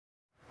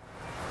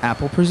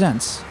Apple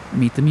presents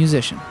Meet the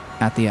Musician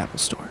at the Apple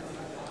Store.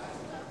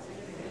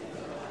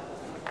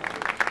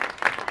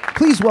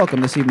 Please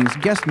welcome this evening's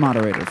guest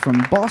moderator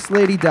from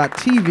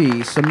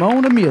BossLady.tv,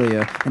 Simone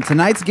Amelia, and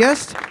tonight's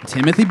guest,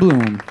 Timothy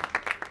Bloom.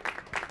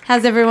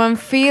 How's everyone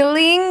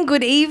feeling?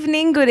 Good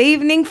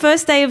evening.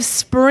 First day of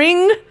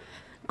spring.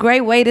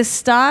 Great way to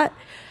start.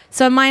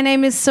 So my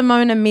name is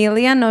Simone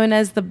Amelia, known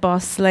as the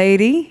Boss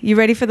Lady. You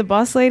ready for the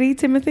Boss Lady,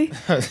 Timothy?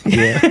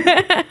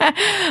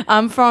 Yeah.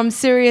 I'm from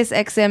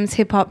SiriusXM's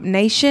Hip Hop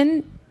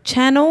Nation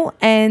channel,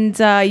 and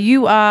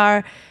you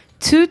are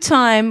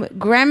two-time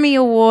Grammy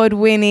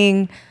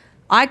Award-winning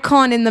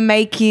icon in the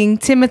making,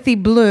 Timothy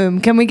Bloom.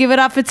 Can we give it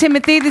up for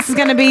Timothy? This is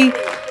going to be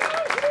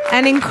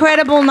an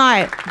incredible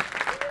night.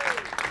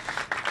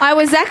 I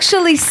was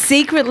actually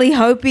secretly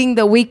hoping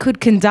that we could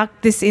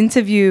conduct this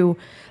interview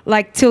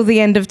like till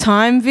the end of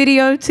time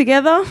video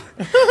together.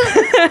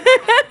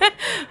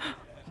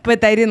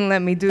 But they didn't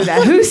let me do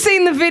that. Who's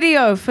seen the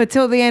video for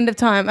till the end of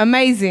time?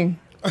 Amazing.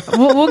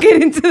 We'll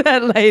get into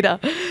that later.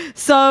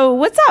 So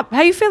what's up?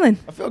 How you feeling?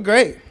 I feel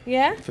great.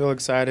 Yeah? I feel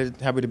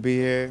excited, happy to be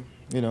here,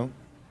 you know.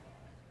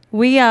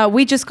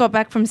 We just got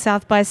back from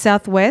South by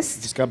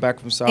Southwest. Just got back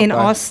from South in by.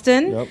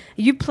 Austin. Yep.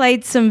 You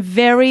played some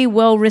very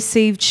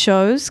well-received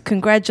shows.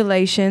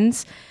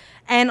 Congratulations.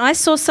 And I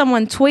saw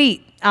someone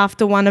tweet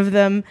after one of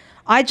them,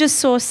 I just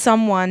saw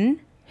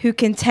someone who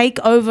can take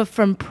over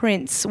from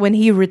Prince when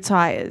he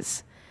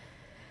retires.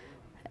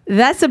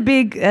 That's a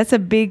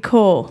big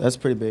call. That's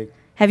pretty big.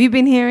 Have you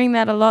been hearing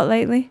that a lot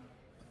lately?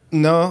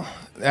 No,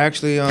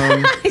 actually,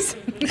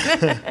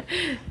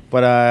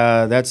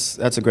 but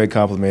that's a great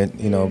compliment.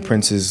 You know,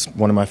 Prince is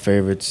one of my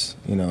favorites.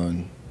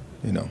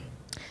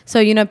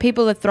 So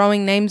people are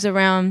throwing names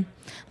around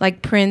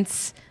like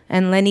Prince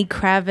and Lenny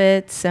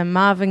Kravitz and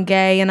Marvin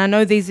Gaye, and I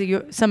know these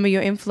are some of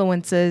your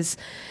influences.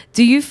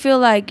 Do you feel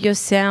like your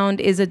sound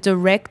is a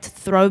direct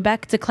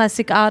throwback to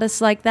classic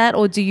artists like that,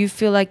 or do you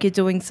feel like you're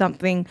doing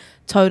something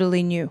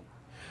totally new?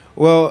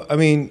 Well, I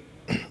mean,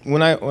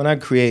 when I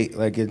create,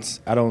 like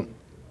I don't,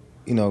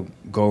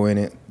 go in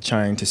it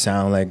trying to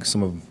sound like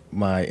some of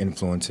my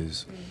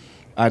influences.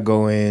 I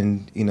go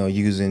in,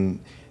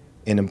 using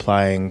and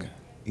implying,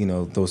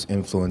 those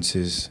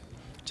influences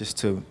just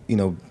to,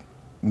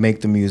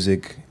 make the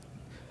music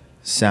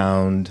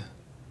sound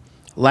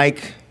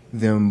like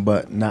them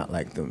but not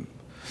like them.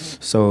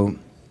 So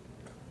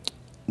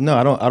no,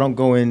 I don't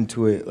go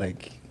into it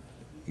like,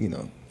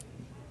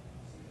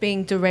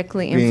 being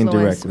directly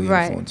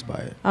influenced by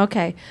it.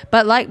 Okay,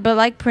 but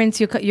like Prince,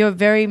 you're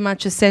very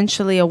much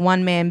essentially a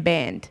one-man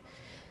band.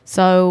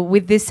 So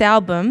with this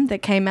album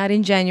that came out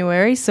in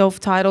January,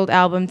 self-titled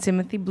album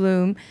Timothy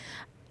Bloom,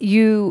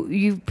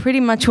 you pretty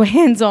much were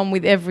hands-on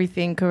with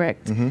everything,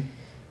 correct? Mm-hmm.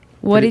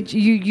 What did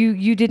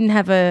you didn't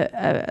have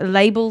a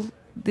label?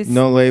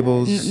 No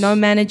labels. No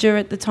manager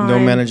at the time. No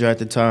manager at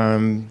the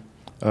time.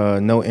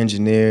 No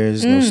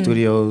engineers. No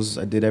studios.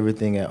 I did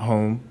everything at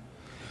home.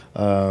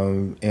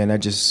 And I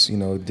just,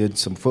 did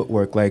some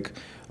footwork. Like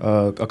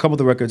a couple of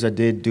the records I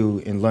did do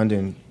in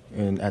London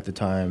at the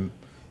time,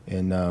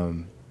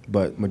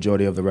 but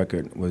majority of the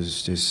record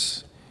was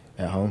just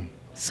at home.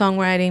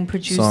 Songwriting,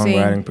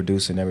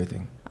 producing,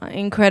 everything.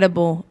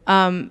 Incredible.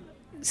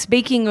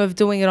 Speaking of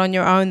doing it on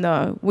your own,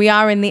 though, we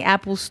are in the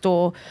Apple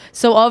Store.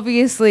 So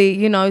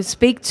obviously,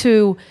 speak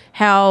to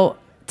how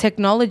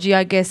technology,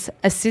 I guess,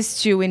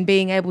 assists you in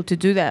being able to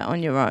do that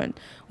on your own.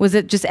 Was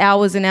it just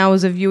hours and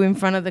hours of you in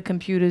front of the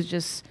computers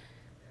just,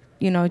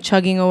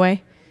 chugging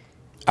away?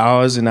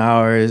 Hours and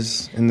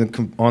hours on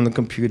the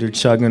computer,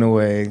 chugging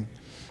away.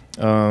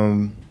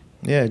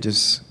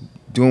 Just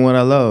doing what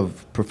I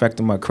love,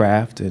 perfecting my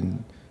craft,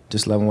 and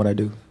just loving what I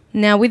do.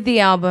 Now, with the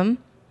album,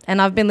 and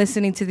I've been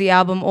listening to the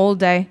album all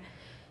day,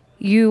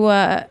 you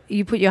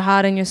put your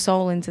heart and your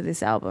soul into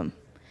this album.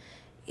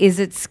 Is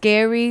it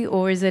scary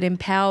or is it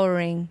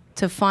empowering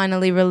to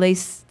finally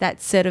release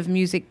that set of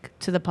music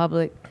to the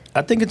public?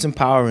 I think it's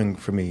empowering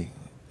for me.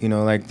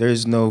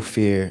 There's no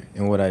fear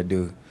in what I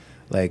do.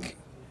 Like,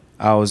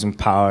 I was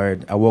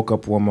empowered. I woke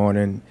up one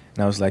morning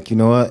and I was like, you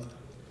know what?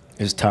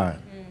 It's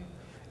time.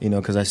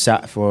 Because I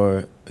sat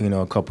for,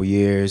 a couple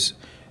years,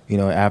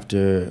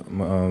 after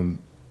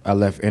I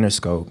left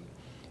Interscope.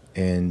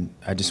 And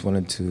I just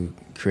wanted to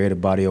create a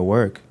body of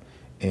work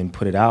and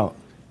put it out.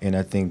 And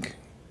I think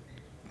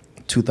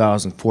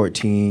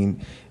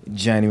 2014,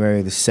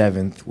 January the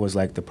 7th was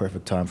like the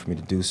perfect time for me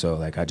to do so.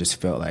 Like, I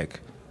just felt like,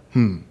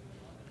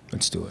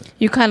 let's do it.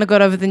 You kind of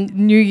got over the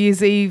New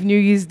Year's Eve, New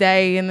Year's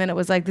Day, and then it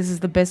was like, this is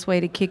the best way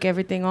to kick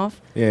everything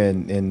off? Yeah,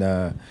 and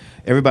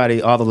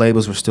everybody, all the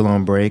labels were still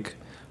on break.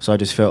 So I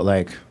just felt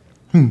like,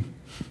 let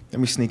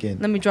me sneak in.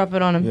 Let me drop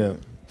it on them. Yeah.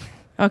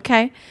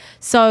 Okay.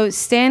 So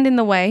Stand in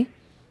the Way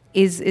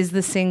is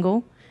the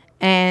single,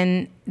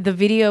 and the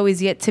video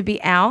is yet to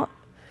be out,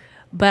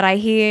 but I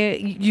hear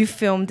you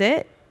filmed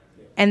it,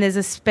 and there's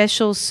a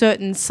special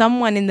certain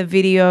someone in the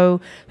video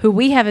who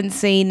we haven't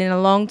seen in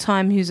a long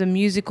time who's a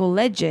musical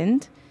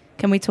legend.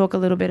 Can we talk a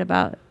little bit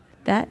about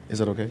that? Is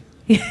that okay?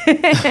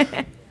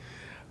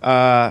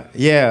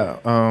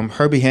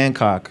 Herbie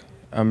Hancock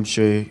I'm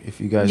sure if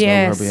you guys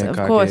Yes, know who Herbie of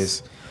Hancock course.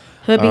 is.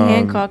 Herbie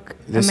Hancock,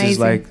 This amazing. is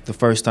like the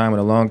first time in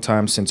a long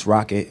time since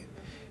Rocket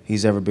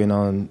he's ever been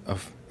on a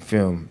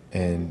film,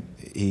 and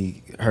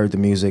he heard the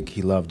music,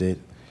 he loved it,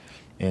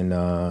 and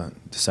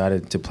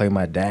decided to play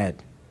my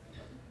dad.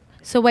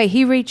 So wait,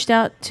 he reached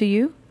out to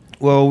you?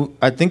 Well,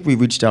 I think we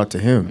reached out to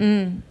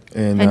him,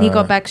 And he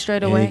got back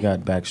straight and away? he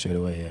got back straight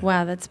away. Yeah.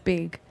 Wow, that's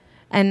big.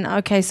 And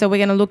okay, so we're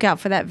going to look out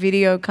for that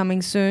video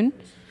coming soon,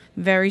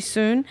 very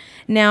soon.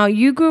 Now,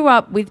 you grew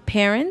up with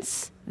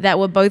parents that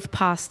were both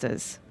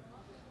pastors.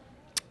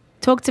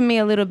 Talk to me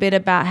a little bit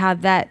about how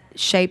that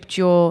shaped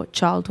your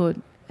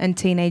childhood and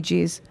teenage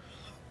years.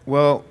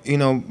 Well, you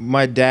know,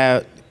 my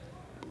dad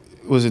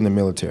was in the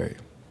military,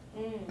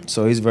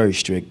 so he's a very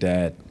strict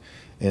dad,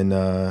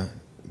 and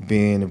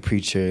being a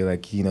preacher,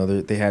 like, you know,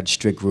 they had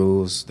strict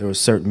rules. There was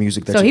certain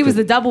music that. So he was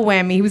a double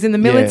whammy. He was in the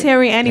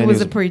military and he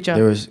was a preacher.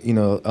 There was, you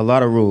know, a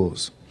lot of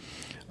rules.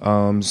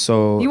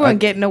 So you weren't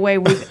getting away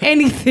with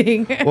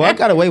anything. Well, I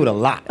got away with a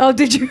lot. Oh,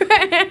 did you?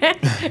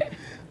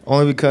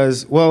 Only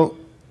because, well,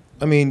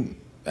 I mean,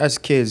 as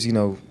kids, you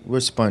know,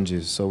 we're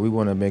sponges, so we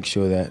want to make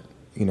sure that,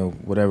 you know,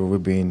 whatever we're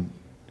being,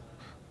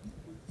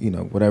 you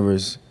know,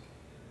 whatever's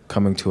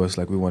coming to us,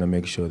 like, we want to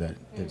make sure that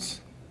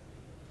it's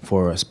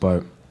for us.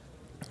 But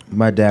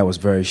my dad was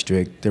very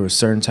strict. There were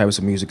certain types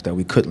of music that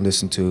we couldn't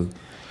listen to,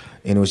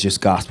 and it was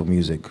just gospel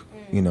music.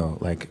 You know,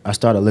 like, I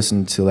started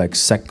listening to, like,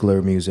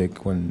 secular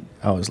music when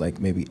I was, like,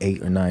 maybe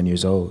 8 or 9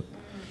 years old.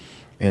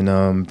 And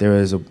there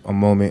was a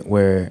moment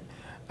where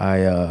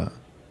I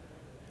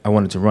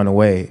wanted to run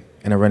away,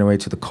 and I ran away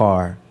to the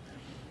car.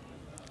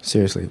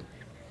 Seriously.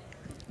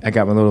 I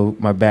got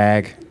my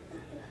bag,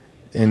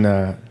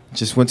 and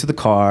just went to the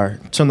car,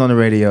 turned on the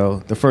radio.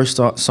 The first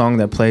song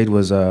that played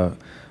was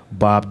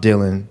Bob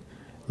Dylan,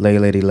 Lay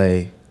Lady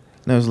Lay.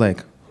 And I was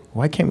like,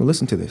 why can't we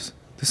listen to this?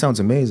 This sounds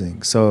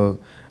amazing. So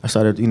I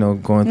started, you know,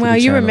 going through the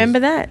channels. You remember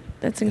that?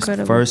 That's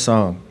incredible. It's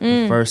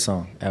the first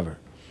song ever.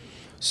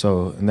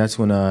 So, and that's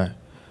when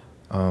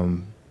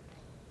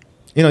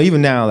you know,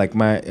 even now, like,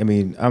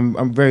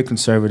 I'm very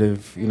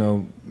conservative. You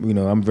know,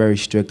 I'm very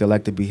strict. I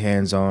like to be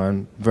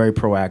hands-on, very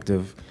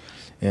proactive,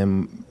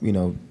 and, you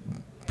know,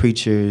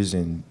 preachers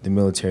and the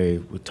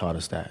military taught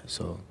us that.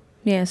 So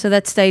yeah, so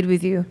that stayed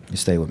with you. it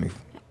stayed with me.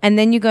 And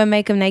then you go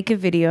make a naked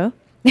video.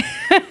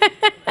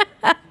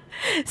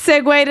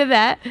 Segue to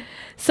that.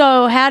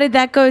 So how did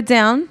that go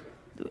down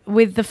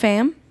with the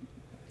fam?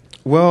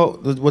 Well,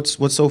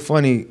 what's so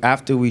funny,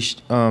 after we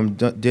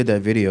did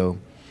that video,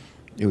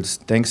 it was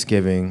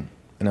Thanksgiving,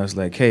 and I was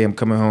like, hey, I'm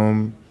coming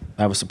home.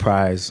 I have a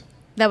surprise.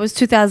 That was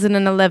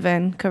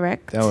 2011,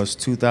 correct? That was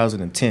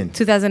 2010.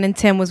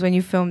 2010 was when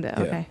you filmed it.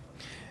 Yeah. Okay.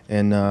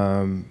 And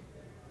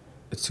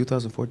it's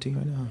 2014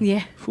 right now?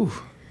 Yeah. Whew.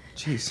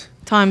 Jeez.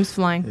 Time's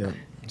flying. Yeah.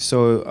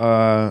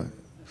 So,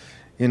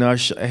 you know,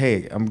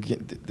 hey,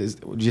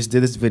 we just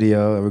did this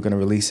video, and we're going to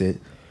release it.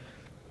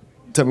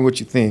 Tell me what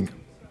you think.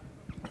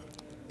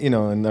 You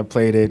know, and I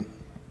played it.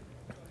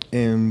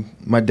 And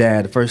my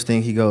dad, the first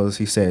thing he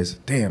says,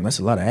 damn, that's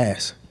a lot of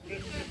ass.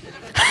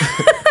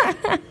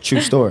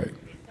 True story.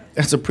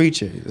 That's a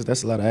preacher.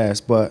 That's a lot of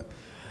ass. But,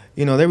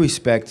 you know, they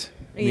respect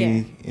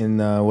me in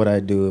what I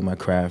do in my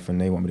craft,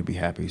 and they want me to be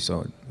happy.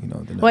 So, you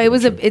know. Well,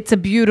 it's a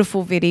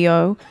beautiful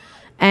video,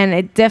 and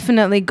it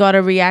definitely got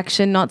a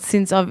reaction. Not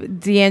since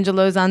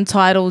D'Angelo's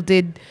Untitled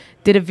did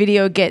a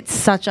video get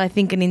such, I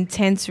think, an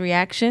intense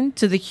reaction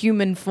to the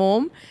human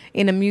form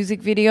in a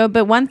music video.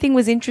 But one thing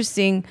was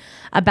interesting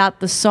about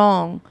the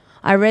song.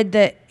 I read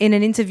that in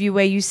an interview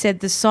where you said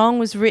the song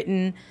was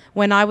written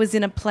when I was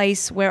in a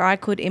place where I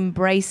could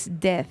embrace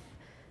death.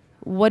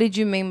 What did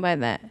you mean by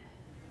that?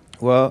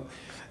 Well,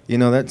 you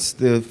know, that's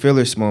the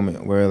fearless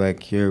moment where,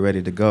 like, you're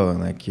ready to go,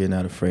 and, like, you're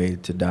not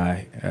afraid to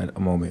die at a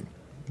moment.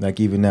 Like,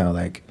 even now,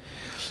 like,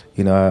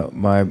 you know,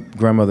 my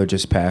grandmother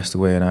just passed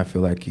away, and I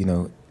feel like, you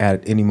know,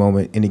 at any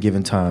moment, any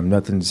given time,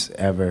 nothing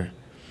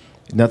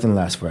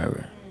lasts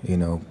forever, you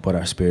know, but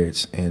our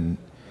spirits, and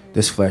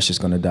this flesh is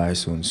going to die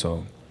soon.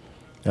 So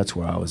that's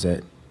where I was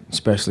at,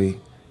 especially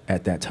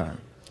at that time.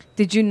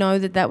 Did you know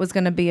that was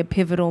going to be a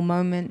pivotal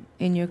moment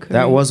in your career?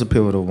 That was a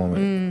pivotal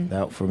moment.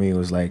 That, for me,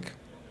 was like,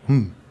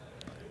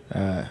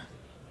 I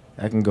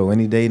can go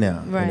any day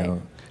now, right. You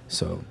know.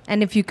 So.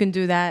 And if you can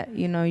do that,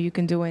 you know, you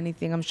can do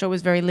anything. I'm sure it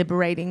was very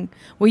liberating.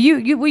 Were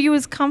you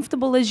as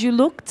comfortable as you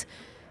looked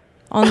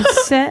on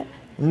set?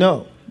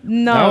 No.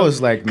 I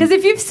was like, because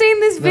if you've seen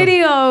this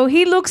video,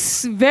 he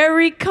looks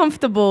very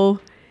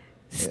comfortable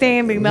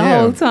standing the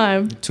whole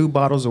time. 2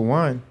 bottles of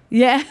wine.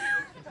 Yeah.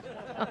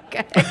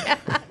 Okay.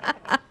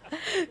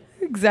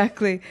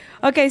 Exactly.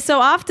 Okay,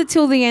 so after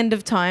Till the End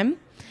of Time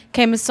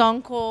came a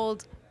song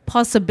called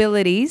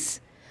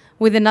Possibilities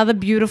with another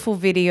beautiful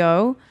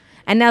video.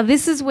 And now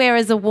this is where,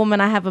 as a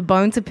woman, I have a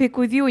bone to pick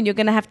with you, and you're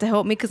going to have to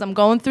help me because I'm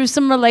going through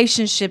some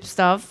relationship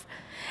stuff.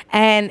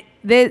 And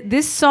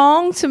this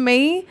song, to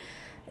me,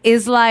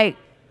 is like,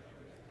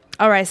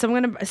 all right,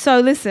 so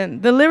listen.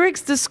 The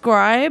lyrics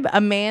describe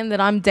a man that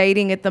I'm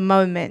dating at the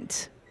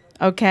moment,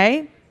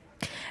 okay?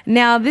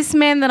 Now, this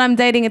man that I'm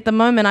dating at the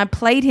moment, I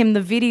played him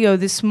the video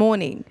this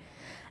morning.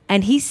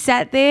 And he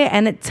sat there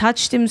and it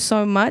touched him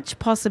so much,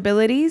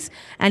 possibilities.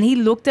 And he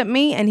looked at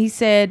me and he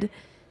said,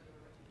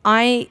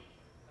 now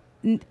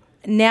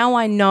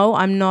I know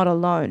I'm not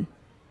alone.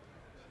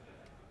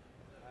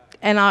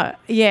 And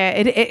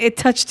it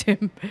touched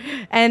him.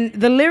 And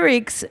the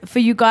lyrics, for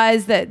you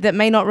guys that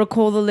may not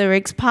recall the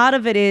lyrics, part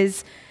of it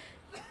is,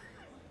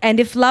 and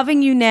if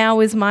loving you now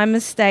is my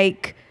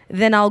mistake,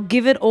 then I'll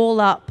give it all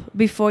up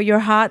before your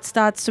heart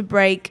starts to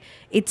break.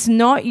 It's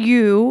not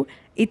you,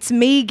 it's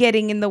me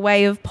getting in the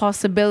way of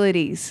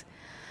possibilities.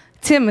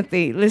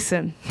 Timothy,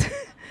 listen.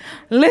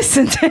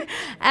 Listen,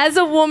 as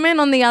a woman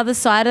on the other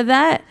side of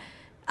that,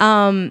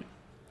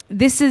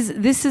 this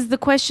is the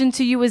question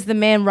to you as the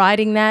man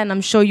writing that, and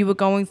I'm sure you were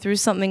going through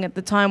something at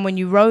the time when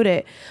you wrote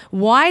it.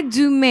 Why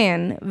do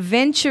men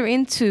venture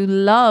into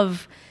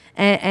love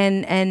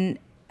and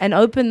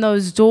open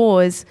those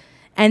doors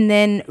and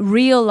then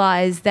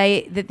realize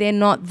that they're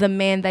not the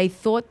man they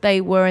thought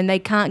they were and they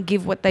can't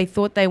give what they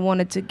thought they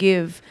wanted to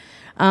give?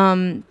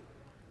 And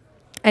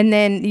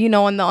then, you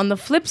know, on the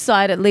flip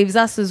side, it leaves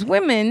us as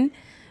women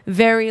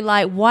very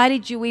like, why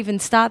did you even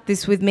start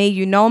this with me?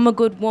 You know I'm a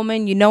good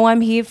woman. You know I'm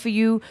here for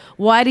you.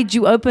 Why did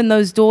you open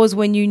those doors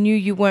when you knew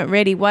you weren't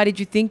ready? Why did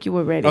you think you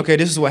were ready? Okay,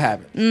 this is what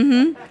happened.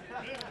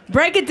 Mm-hmm.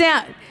 Break it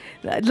down.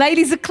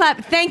 Ladies, a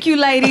clap. Thank you,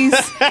 ladies.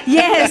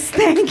 Yes,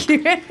 thank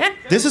you.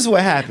 This is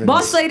what happens.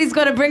 Boss lady's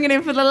got to bring it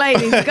in for the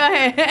ladies. Go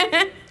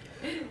ahead.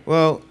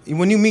 Well,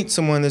 when you meet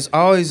someone, there's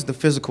always the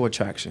physical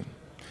attraction.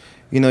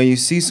 You know, you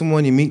see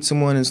someone, you meet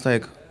someone, and it's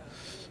like,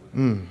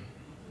 you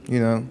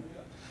know.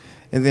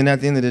 And then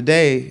at the end of the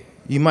day,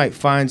 you might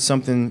find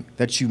something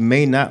that you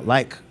may not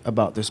like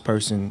about this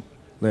person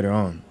later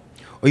on.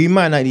 Or you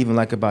might not even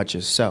like about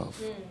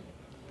yourself.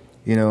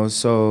 You know,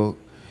 so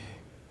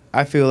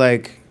I feel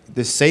like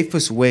the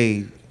safest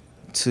way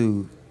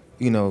to,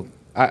 you know,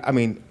 I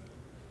mean,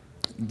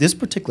 this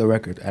particular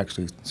record,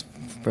 actually, it's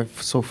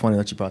so funny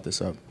that you brought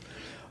this up.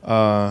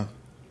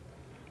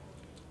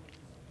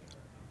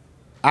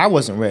 I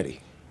wasn't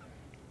ready.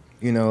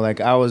 You know, like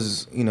I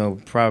was, you know,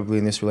 probably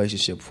in this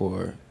relationship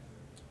for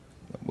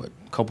a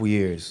couple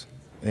years,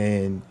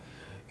 and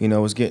you know,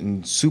 it was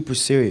getting super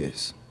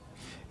serious,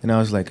 and I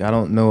was like, I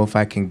don't know if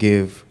I can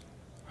give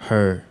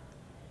her,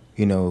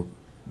 you know,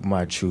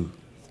 my truth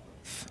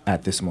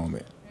at this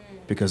moment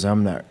because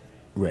I'm not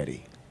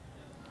ready,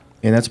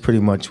 and that's pretty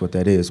much what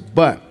that is.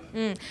 But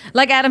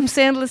like Adam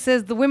Sandler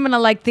says, the women are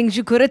like things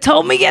you could have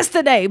told me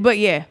yesterday. But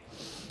yeah,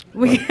 I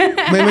mean,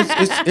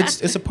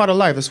 it's a part of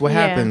life. It's what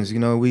happens. You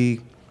know, we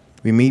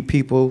meet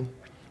people.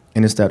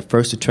 And it's that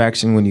first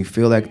attraction when you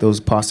feel like those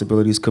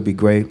possibilities could be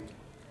great.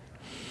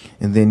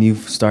 And then you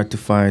start to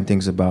find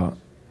things about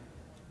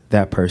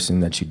that person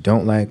that you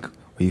don't like,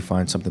 or you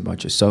find something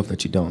about yourself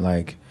that you don't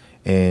like.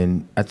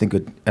 And I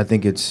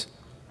think it's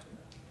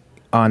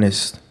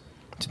honest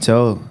to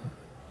tell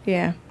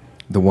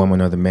the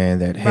woman or the man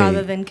that, hey.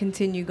 Rather than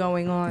continue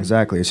going on.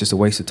 Exactly. It's just a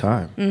waste of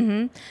time.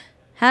 Mm-hmm.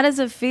 How does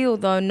it feel,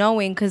 though,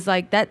 knowing, because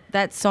like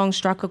that song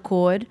struck a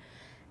chord,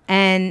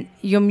 and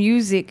your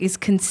music is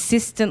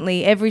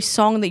consistently, every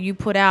song that you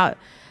put out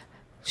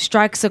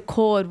strikes a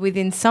chord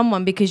within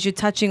someone because you're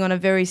touching on a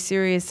very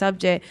serious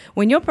subject.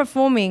 When you're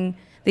performing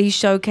these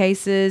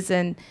showcases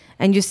and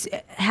just,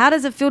 how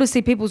does it feel to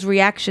see people's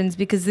reactions?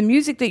 Because the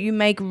music that you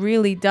make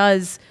really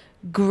does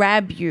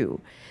grab you.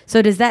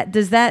 So does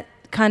that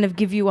kind of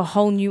give you a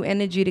whole new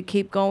energy to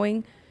keep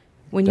going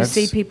when you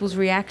see people's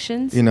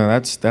reactions? You know,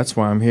 that's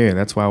why I'm here.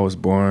 That's why I was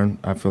born.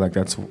 I feel like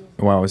that's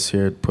why I was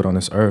here, put on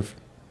this earth.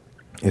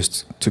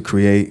 Is to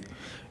create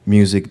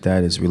music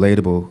that is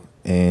relatable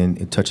and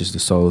it touches the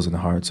souls and the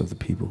hearts of the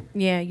people.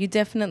 Yeah, you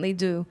definitely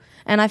do.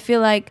 And I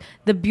feel like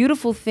the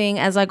beautiful thing,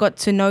 as I got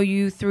to know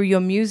you through your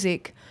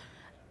music,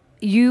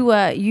 you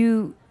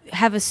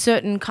have a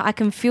certain, I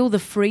can feel the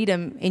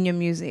freedom in your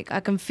music. I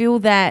can feel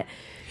that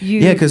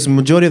you... Yeah, because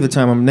majority of the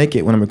time I'm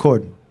naked when I'm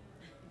recording.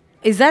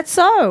 Is that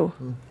so?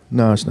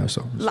 No, it's not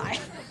so. Lie.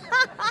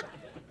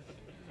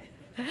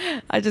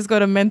 I just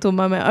got a mental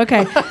moment.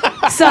 Okay.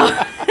 So...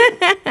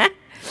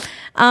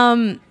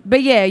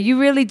 but yeah, you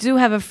really do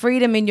have a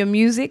freedom in your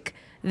music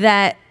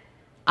that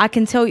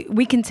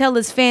we can tell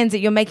as fans that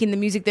you're making the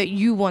music that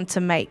you want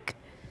to make.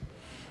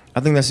 I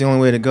think that's the only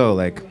way to go.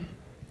 Like,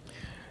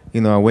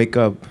 you know, I wake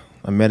up,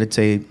 I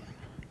meditate,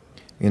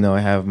 you know, I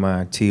have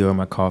my tea or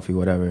my coffee,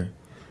 whatever,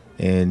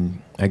 and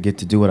I get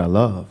to do what I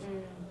love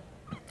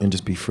and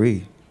just be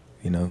free,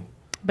 you know.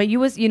 But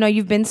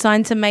you've been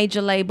signed to major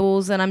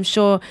labels, and I'm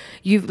sure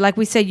like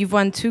we said, you've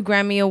won 2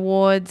 Grammy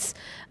Awards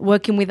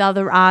working with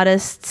other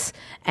artists.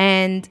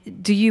 And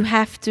do you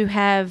have to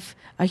have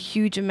a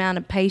huge amount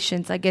of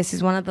patience, I guess,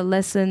 is one of the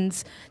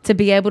lessons, to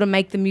be able to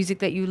make the music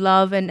that you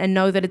love and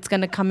know that it's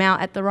going to come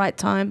out at the right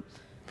time?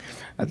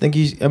 I think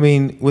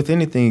with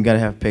anything, you got to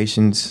have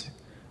patience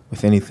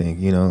with anything,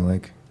 you know,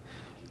 like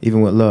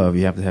even with love,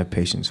 you have to have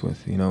patience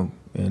with, you know,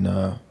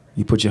 and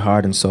you put your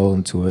heart and soul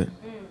into it.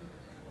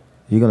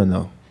 You're going to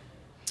know.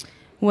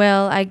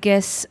 Well, I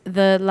guess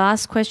the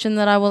last question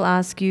that I will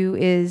ask you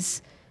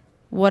is,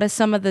 what are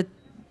some of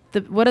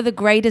what are the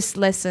greatest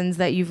lessons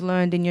that you've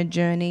learned in your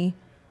journey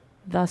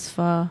thus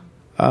far?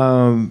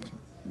 Um,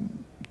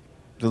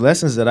 the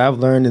lessons that I've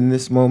learned in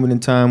this moment in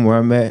time where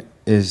I'm at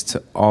is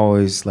to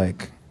always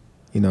like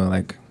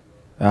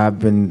I've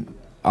been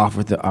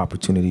offered the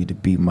opportunity to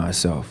be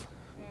myself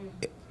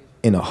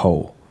in a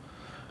whole.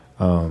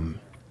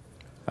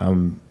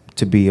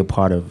 To be a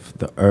part of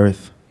the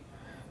earth,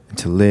 and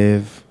to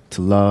live,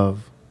 to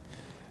love,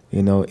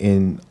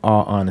 in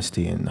all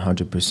honesty and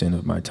 100%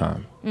 of my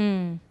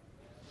time.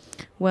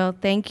 Well,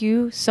 thank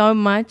you so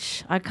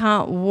much. I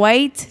can't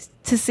wait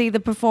to see the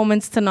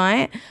performance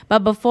tonight.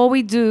 But before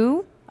we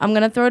do, I'm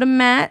going to throw to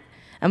Matt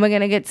and we're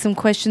going to get some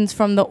questions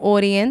from the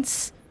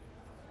audience.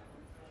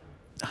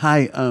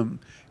 Hi,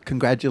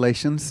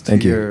 congratulations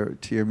Thank to you.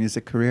 your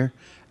music career,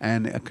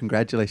 and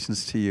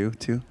congratulations to you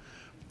too.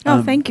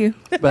 Thank you.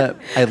 But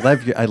I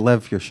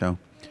love your show.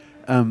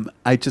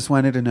 I just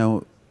wanted to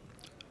know,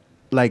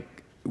 like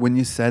when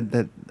you said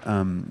that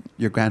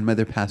your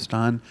grandmother passed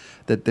on,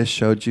 that this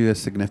showed you a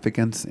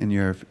significance in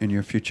your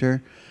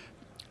future.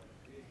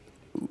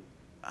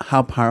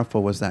 How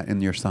powerful was that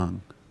in your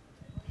song?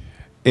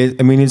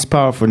 It's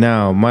powerful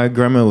now. My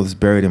grandma was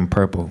buried in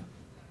purple.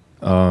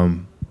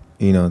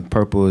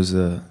 Purple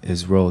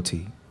is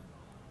royalty,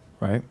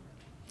 right?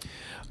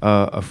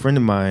 A friend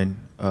of mine,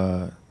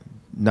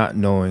 not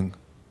knowing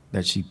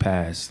that she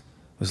passed,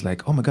 was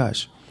like, "Oh my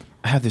gosh,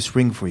 I have this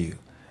ring for you.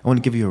 I want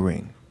to give you a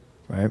ring,"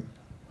 right?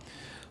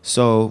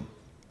 So,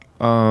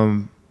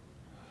 I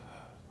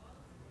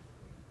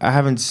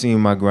haven't seen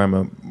my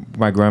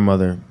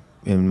grandmother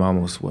in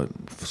almost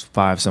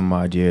 5 some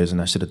odd years,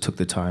 and I should have took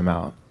the time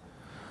out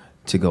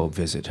to go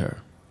visit her.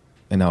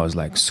 And I was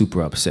like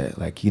super upset.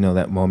 Like,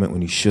 that moment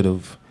when you should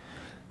have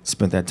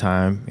spent that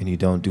time and you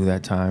don't do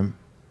that time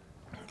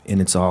and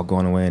it's all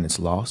going away and it's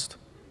lost,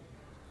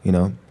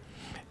 And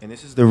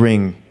this is the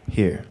ring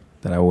here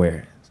that I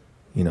wear,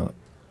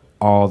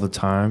 all the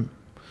time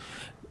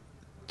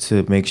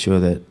to make sure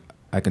that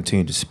I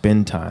continue to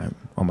spend time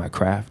on my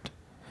craft,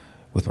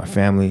 with my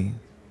family,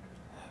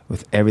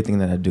 with everything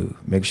that I do.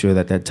 Make sure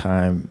that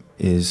time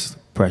is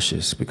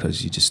precious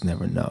because you just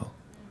never know.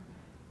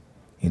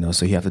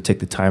 So you have to take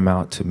the time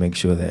out to make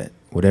sure that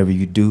whatever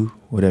you do,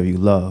 whatever you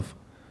love,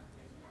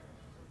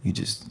 you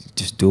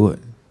just do it.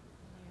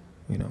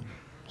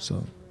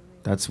 So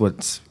that's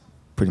what's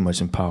pretty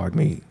much empowered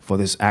me for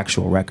this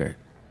actual record.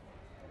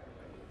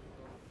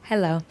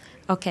 Hello.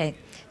 Okay.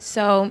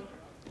 So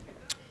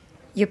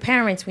your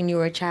parents, when you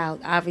were a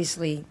child,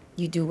 obviously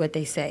you do what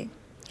they say.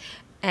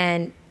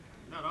 And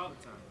Not all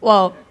the time.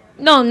 well,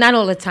 no, not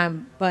all the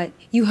time, but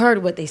you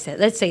heard what they said.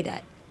 Let's say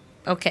that.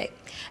 Okay.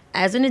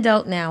 As an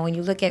adult now, when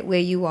you look at where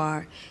you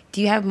are,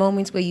 do you have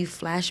moments where you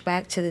flash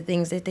back to the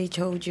things that they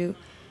told you,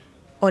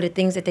 or the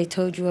things that they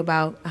told you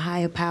about a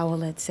higher power,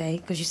 let's say,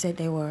 because you said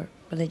they were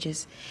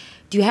religious?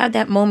 Do you have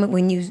that moment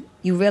when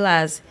you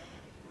realize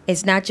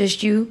it's not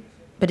just you,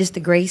 but it's the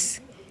grace?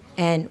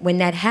 And when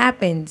that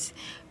happens,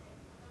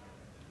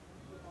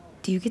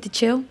 do you get to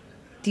chill?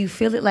 Do you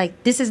feel it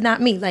like, this is not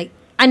me? Like,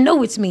 I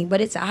know it's me, but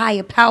it's a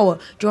higher power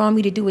drawing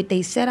me to do what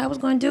they said I was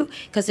going to do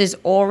because it's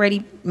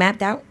already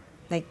mapped out?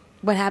 Like,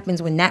 what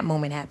happens when that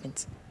moment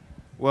happens?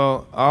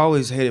 Well, I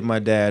always hated my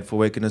dad for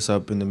waking us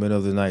up in the middle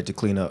of the night to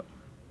clean up.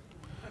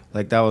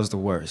 Like, that was the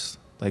worst.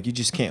 Like, you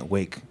just can't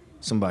wake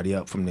somebody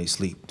up from their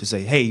sleep to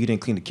say, "Hey, you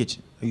didn't clean the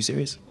kitchen." Are you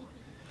serious?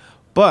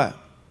 But,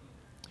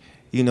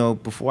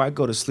 before I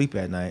go to sleep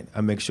at night,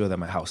 I make sure that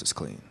my house is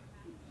clean.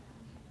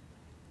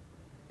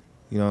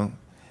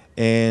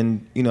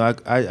 And,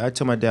 I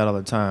tell my dad all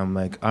the time,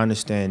 like, I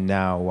understand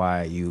now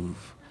why you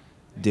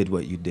did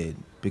what you did,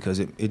 because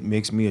it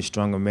makes me a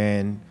stronger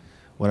man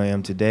what I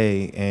am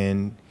today.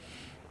 And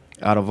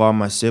out of all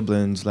my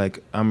siblings,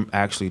 like, I'm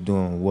actually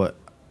doing what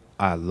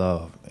I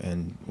love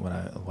and what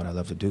I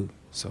love to do.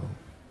 So,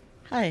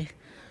 Hi.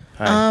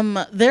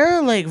 hi. There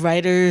are like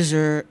writers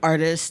or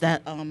artists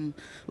that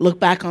look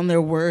back on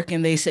their work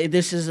and they say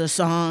this is a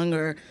song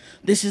or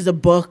this is a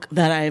book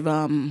that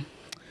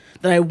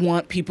I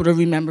want people to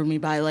remember me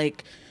by.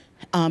 Like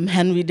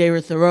Henry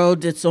David Thoreau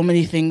did So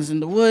Many Things in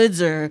the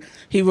Woods, or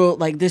he wrote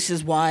like This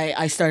Is Why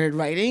I Started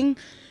Writing.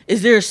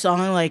 Is there a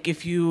song like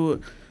if you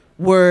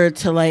were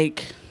to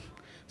like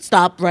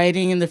stop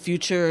writing in the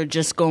future or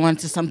just go on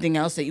to something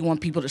else that you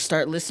want people to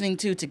start listening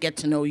to get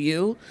to know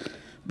you?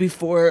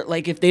 Before,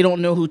 like, if they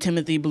don't know who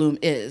Timothy Bloom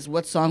is,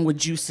 what song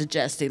would you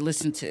suggest they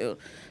listen to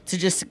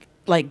just,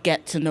 like,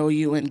 get to know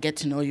you and get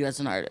to know you as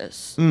an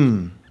artist?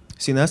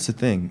 See, that's the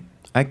thing.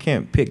 I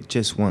can't pick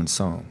just one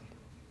song.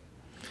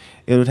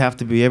 It would have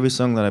to be every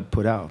song that I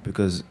put out,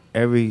 because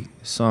every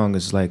song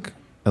is like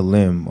a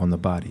limb on the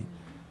body.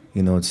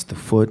 It's the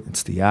foot,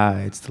 it's the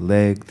eye, it's the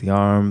leg, the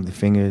arm, the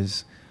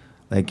fingers.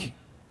 Like,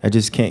 I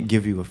just can't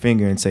give you a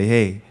finger and say,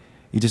 "Hey,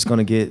 you're just going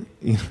to get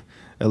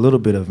a little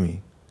bit of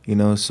me."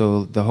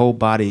 So the whole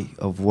body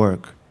of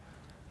work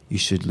you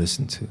should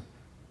listen to.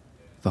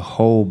 The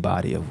whole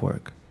body of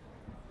work.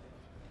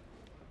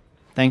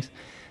 Thanks.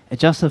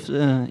 Just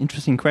an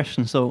interesting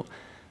question. So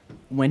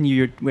when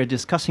you were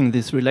discussing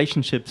this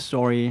relationship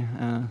story,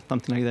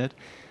 something like that,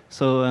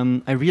 So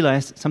I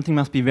realized something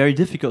must be very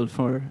difficult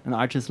for an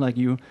artist like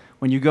you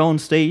when you go on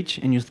stage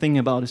and you think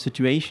about a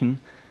situation,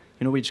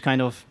 which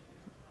kind of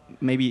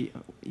maybe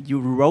you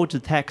wrote the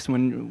text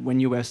when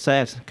you were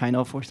sad, kind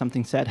of, or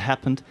something sad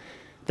happened.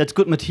 That's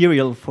good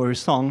material for a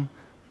song,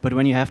 but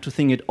when you have to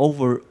think it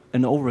over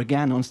and over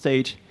again on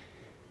stage,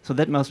 so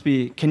that must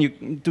be.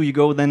 Do you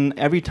go then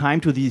every time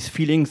to these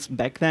feelings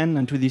back then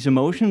and to these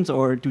emotions,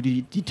 or do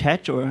you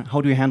detach, or how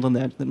do you handle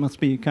that? That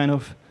must be kind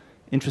of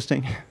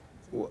interesting.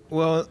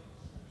 Well,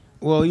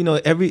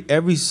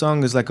 every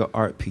song is like an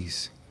art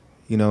piece,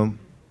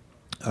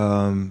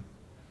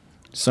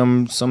 Some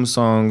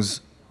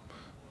songs,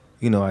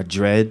 I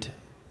dread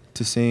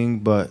to sing,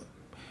 but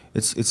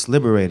it's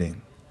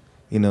liberating,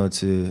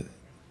 to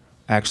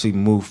actually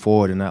move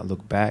forward and not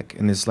look back.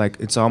 And it's like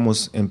it's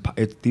almost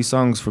these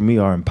songs for me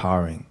are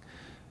empowering.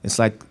 It's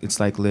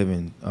like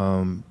living.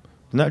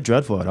 Not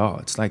dreadful at all.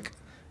 It's like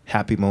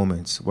happy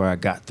moments where I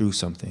got through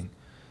something,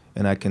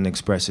 and I can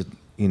express it,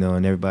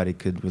 and everybody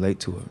could relate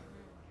to it.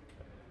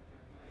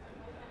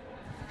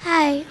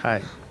 Hi.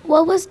 Hi.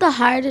 What was the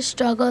hardest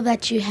struggle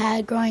that you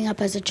had growing up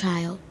as a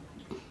child?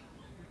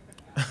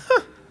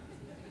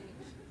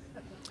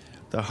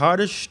 The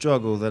hardest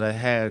struggle that I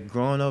had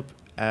growing up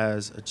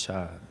as a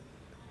child.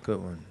 Good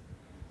one.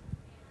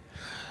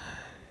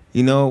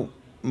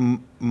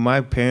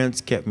 My parents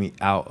kept me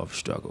out of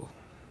struggle.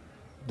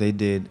 They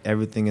did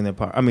everything in their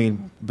power. I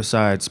mean,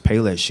 besides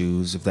Payless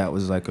shoes, if that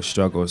was like a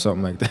struggle or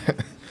something like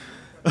that.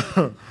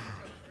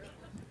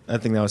 I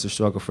think that was a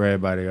struggle for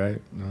everybody,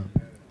 right? No.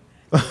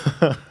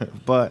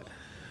 But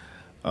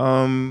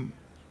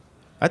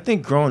I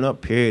think growing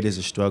up period is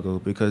a struggle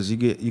because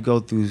you go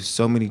through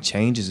so many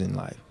changes in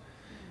life.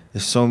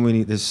 There's so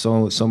many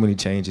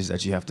changes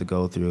that you have to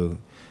go through,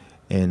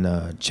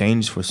 and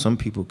change for some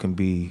people can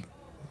be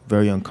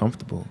very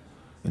uncomfortable,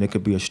 and it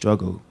could be a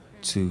struggle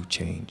to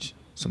change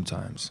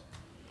sometimes.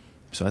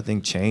 So I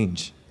think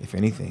change, if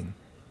anything,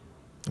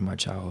 in my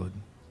childhood,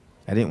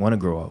 I didn't want to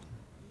grow up.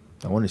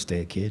 I wanted to stay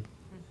a kid.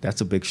 That's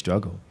a big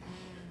struggle.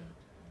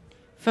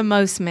 For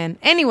most men.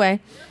 Anyway.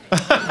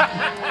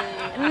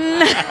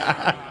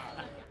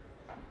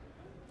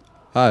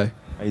 Hi.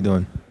 How you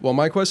doing? Well,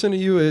 my question to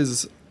you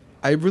is,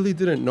 I really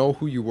didn't know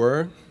who you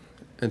were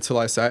until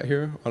I sat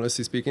here,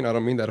 honestly speaking. I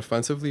don't mean that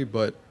offensively,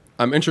 but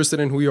I'm interested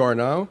in who you are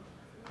now.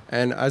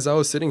 And as I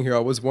was sitting here, I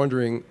was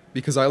wondering,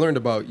 because I learned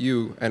about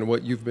you and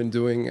what you've been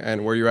doing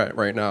and where you're at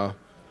right now.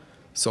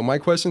 So my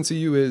question to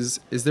you is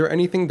there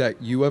anything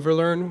that you ever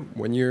learn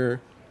when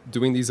you're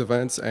doing these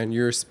events and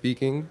you're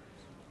speaking?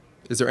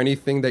 Is there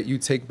anything that you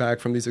take back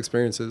from these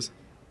experiences?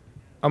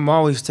 I'm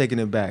always taking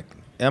it back.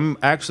 I'm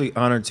actually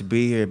honored to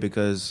be here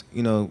because,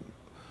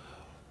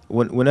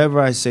 whenever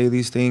I say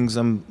these things,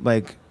 I'm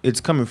like, it's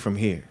coming from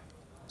here.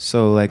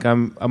 So like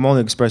I'm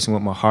only expressing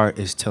what my heart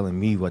is telling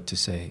me what to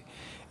say,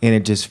 and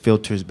it just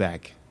filters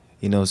back,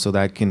 so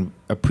that I can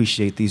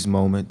appreciate these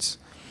moments,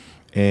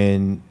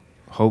 and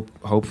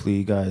hopefully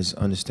you guys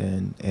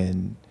understand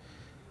and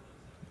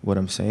what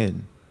I'm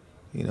saying,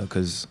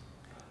 because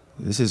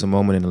this is a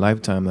moment in a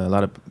lifetime that a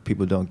lot of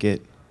people don't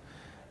get,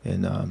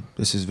 and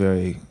this is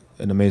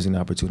an amazing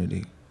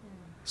opportunity.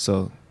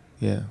 So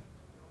yeah.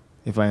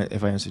 If I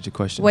answered your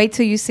question. Wait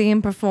till you see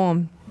him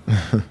perform.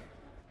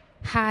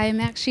 Hi, I'm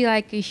actually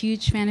like a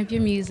huge fan of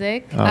your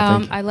music.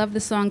 Thank you. I love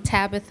the song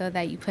Tabitha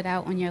that you put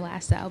out on your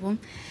last album.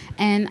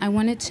 And I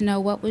wanted to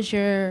know, what was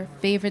your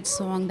favorite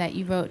song that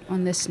you wrote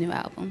on this new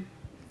album?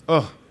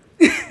 Oh.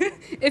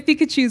 If you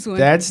could choose one.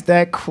 That's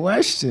that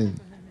question.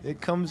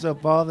 It comes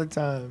up all the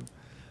time.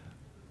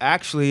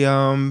 Actually,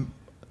 I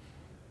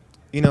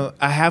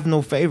have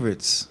no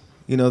favorites.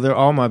 They're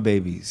all my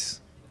babies.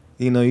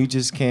 You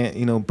just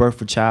can't,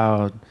 birth a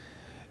child,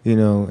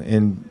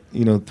 and,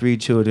 3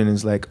 children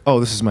is like,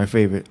 oh, this is my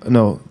favorite.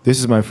 No, this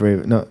is my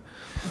favorite. No,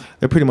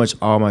 they're pretty much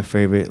all my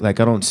favorite. Like,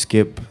 I don't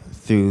skip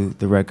through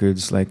the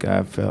records. Like,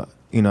 I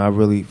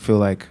really feel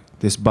like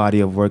this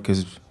body of work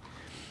is,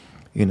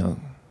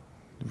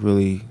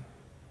 really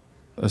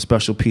a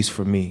special piece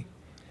for me.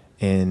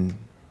 And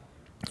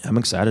I'm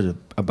excited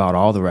about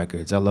all the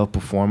records. I love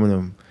performing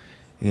them,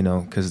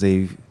 because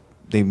they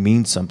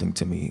mean something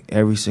to me.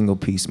 Every single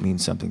piece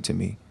means something to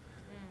me.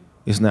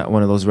 It's not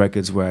one of those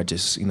records where I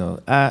just,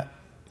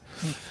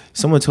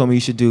 someone told me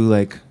you should do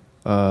like,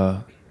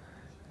 what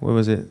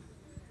was it?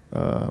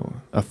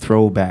 A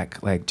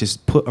throwback. Like,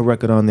 just put a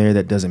record on there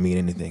that doesn't mean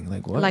anything.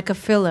 Like what? Like a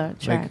filler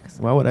track. Like,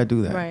 why would I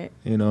do that? Right.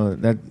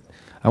 That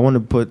I want to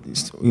put,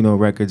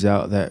 records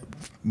out that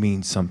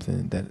mean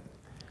something, that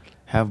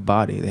have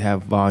body, they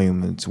have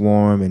volume, and it's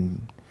warm,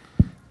 and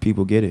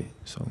people get it.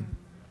 So.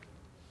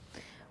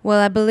 Well,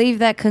 I believe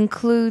that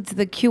concludes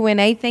the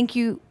Q&A. Thank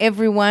you,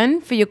 everyone,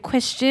 for your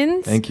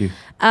questions. Thank you.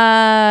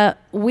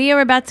 We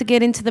are about to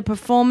get into the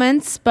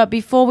performance, but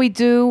before we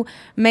do,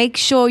 make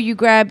sure you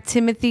grab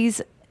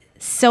Timothy's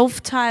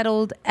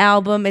self-titled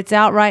album. It's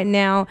out right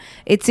now.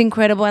 It's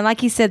incredible. And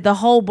like he said, the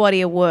whole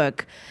body of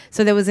work.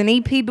 So there was an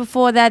EP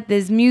before that.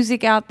 There's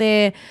music out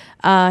there.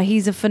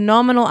 He's a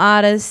phenomenal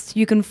artist.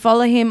 You can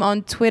follow him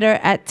on Twitter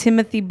at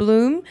Timothy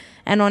Bloom.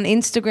 and on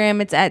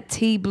Instagram it's at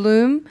T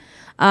Bloom.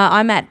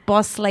 I'm at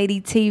Boss Lady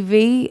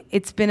TV.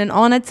 It's been an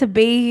honor to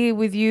be here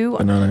with you.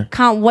 An honor.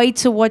 Can't wait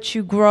to watch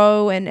you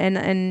grow,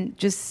 and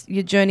just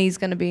your journey is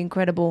going to be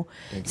incredible.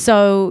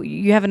 So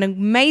you have an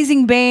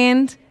amazing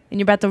band, and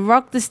you're about to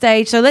rock the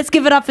stage. So let's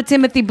give it up for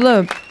Timothy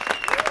Bloom.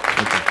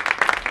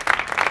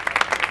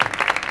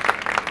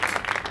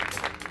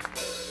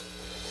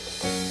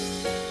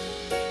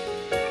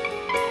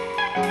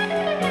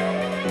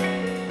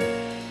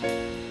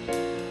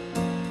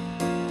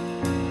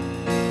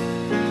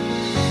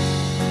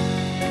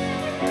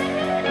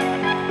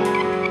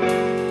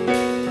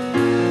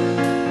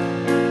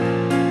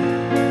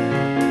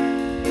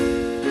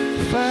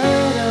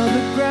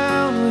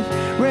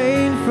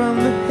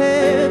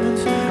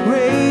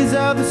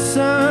 The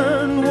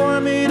sun,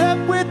 warm it up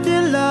with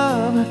your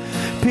love.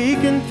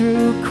 Peeking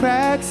through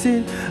cracks,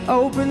 it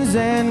opens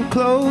and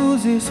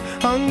closes.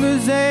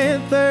 Hungers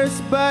and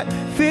thirst, but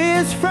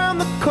fears from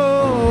the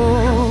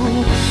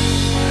cold.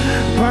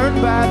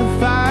 Burned by the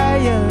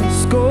fire,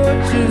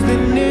 scorches the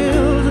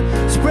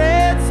news,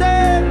 spreads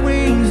her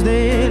wings,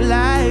 then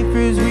life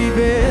is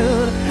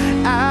revealed.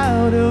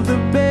 Out of the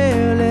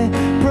belly,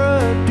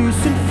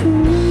 producing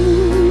food.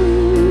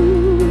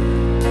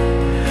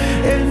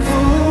 And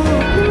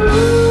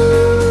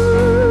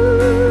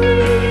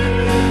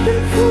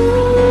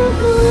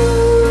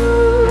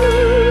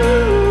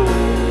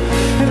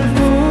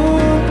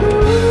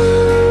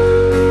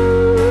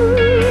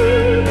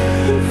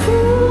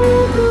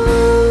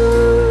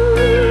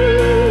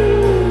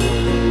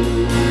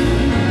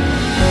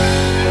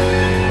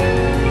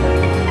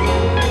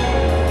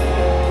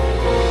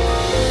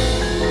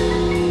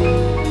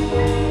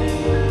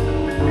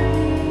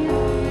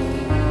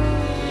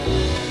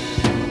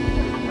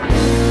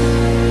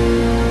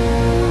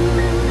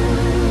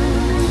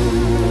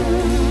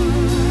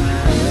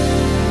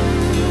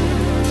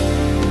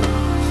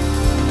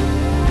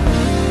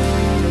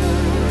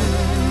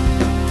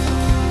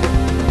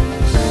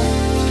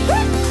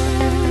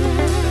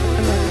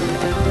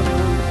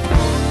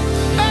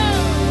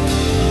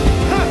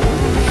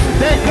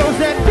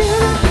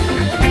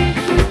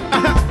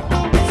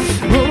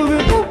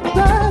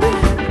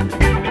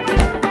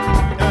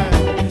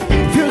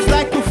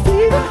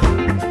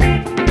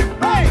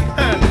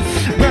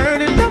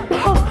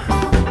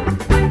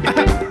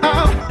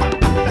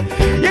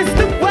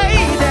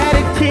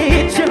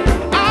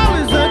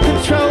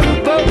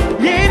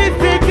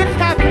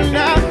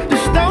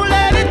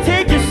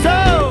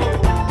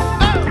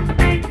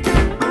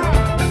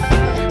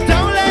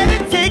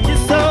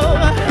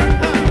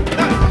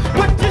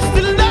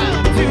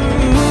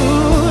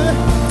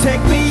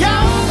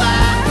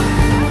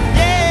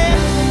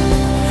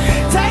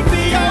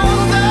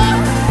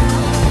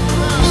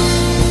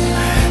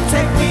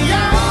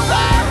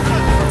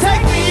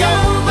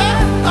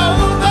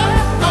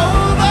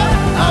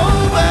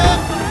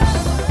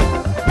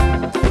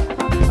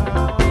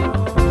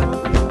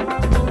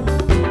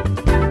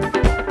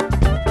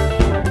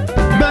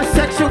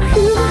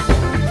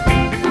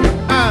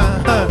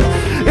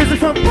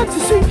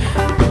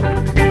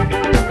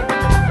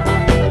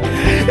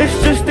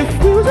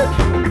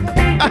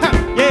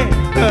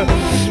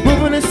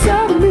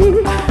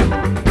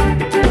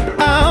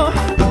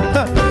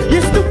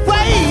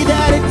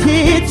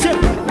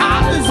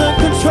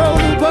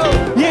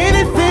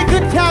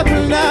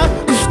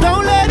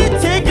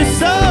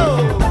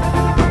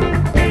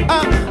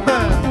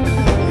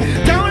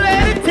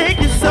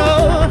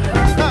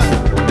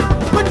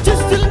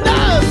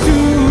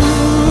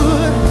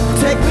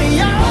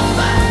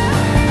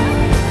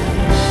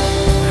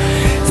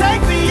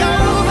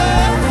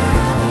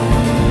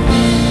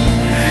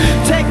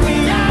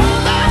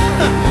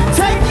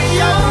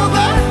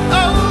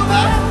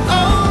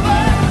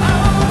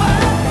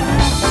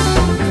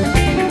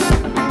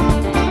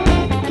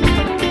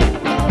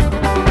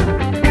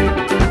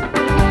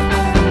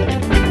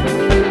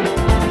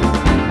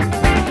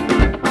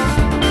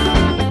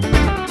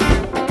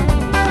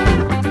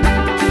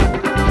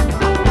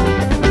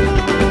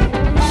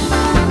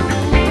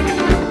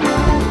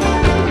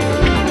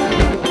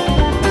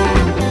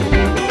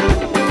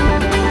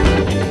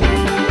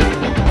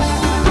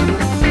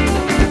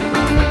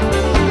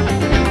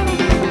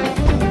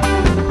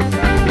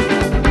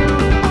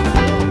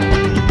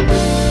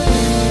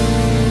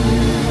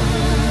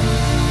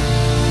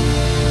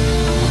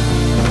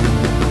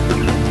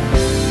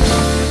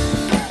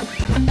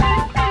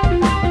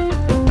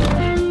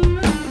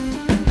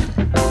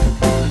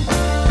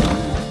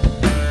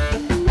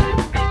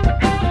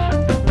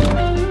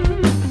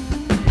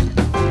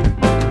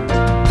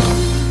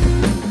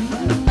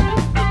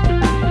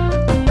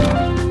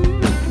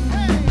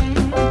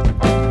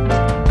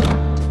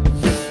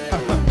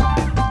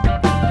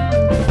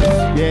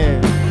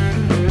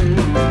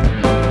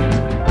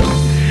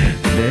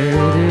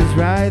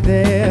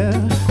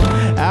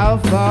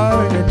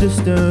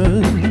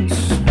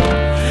distance.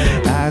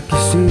 I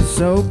can see it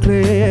so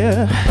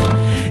clear.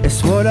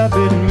 It's what I've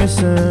been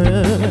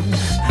missing.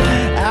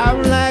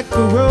 I'm like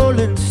a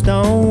rolling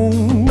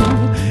stone,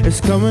 it's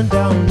coming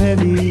down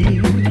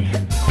heavy.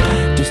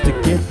 Just to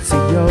get to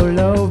your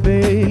love,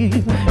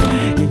 babe,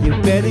 yeah, you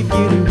better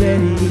get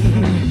ready.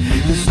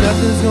 Cause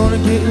nothing's gonna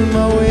get in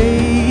my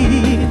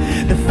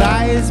way. The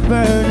fire's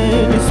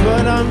burning, it's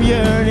what I'm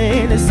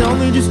yearning. It's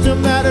only just a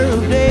matter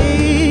of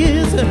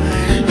days.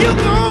 You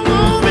gon'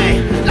 want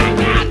me like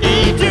I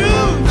need you.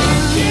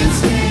 Can't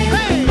stand,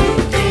 hey,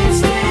 can't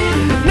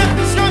stand.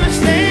 Nothing's gonna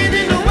stand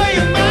in the way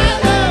of my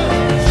love.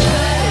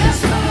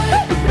 Just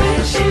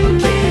what you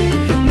can.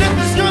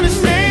 Nothing's gonna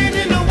stand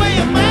in the way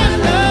of my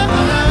love.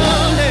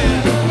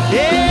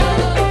 Yeah,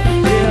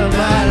 yeah,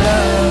 my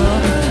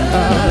love.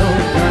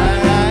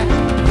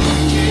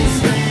 Can't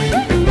stand,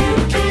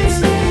 can't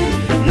stand.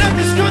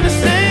 Nothing's gonna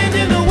stand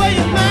in the way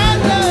of my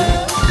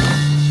love.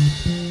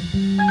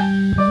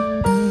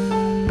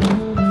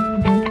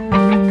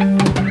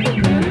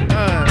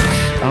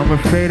 I'm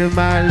afraid I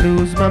might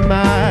lose my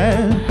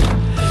mind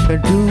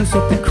and do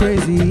something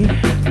crazy.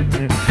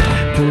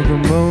 Pull the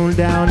moon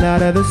down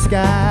out of the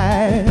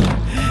sky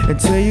and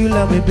tell you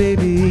love me,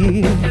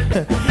 baby.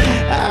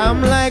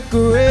 I'm like a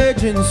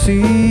raging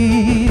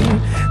sea,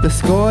 the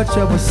scorch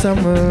of a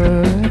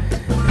summer.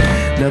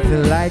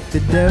 Nothing like the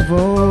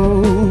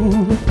devil,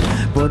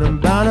 but I'm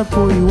bound to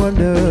pull you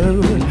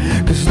under.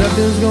 Cause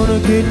nothing's gonna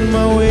get in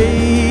my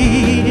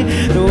way.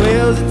 The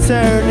wheels are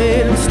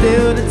turning, I'm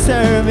still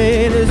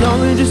determined. It's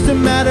only just a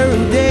matter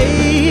of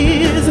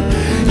days.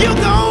 You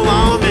gon'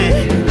 want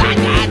me like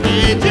I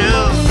did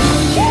you.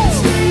 Can't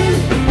stand,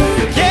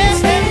 can't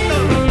stand.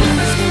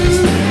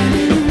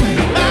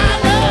 My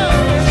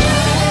love,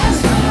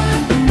 just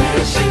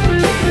what you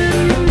can.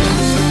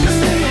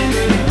 Stand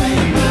in the way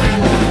of my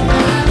love,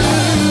 my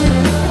love.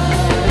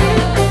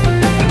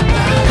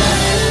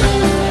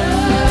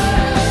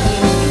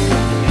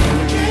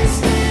 Can't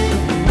stand, can't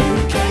stand.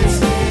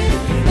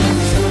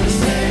 It's gonna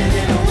stand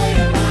in the way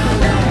of my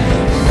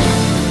love.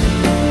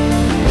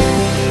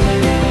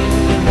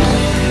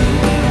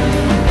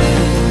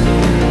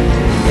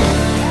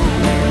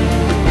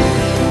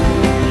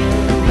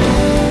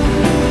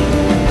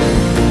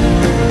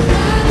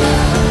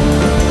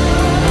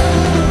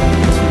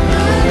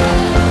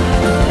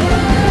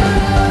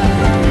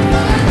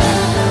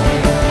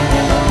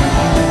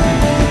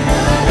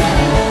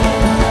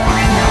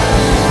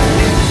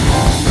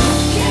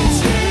 Can't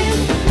stand,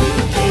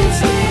 can't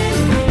stand.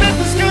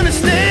 Nothing's gonna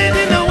stand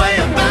in the way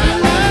of my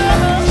love.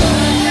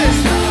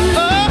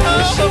 Oh,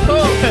 oh,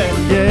 oh,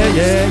 yeah,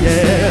 yeah,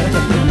 yeah.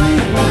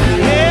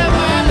 Yeah,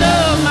 my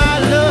love, my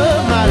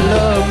love, my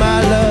love, my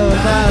love,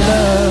 my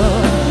love.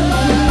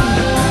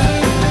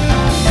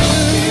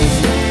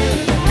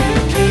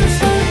 Can't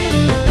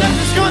stand,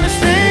 nothing's gonna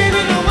stand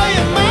in the way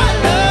of my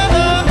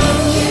love.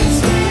 Can't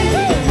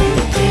stand,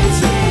 can't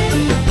stand.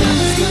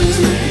 Nothing's gonna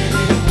stand in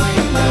the way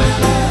of my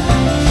love.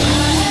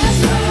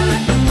 Just what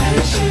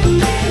you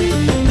can.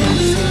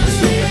 Nothing's gonna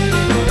stand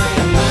in the way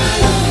of my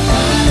love.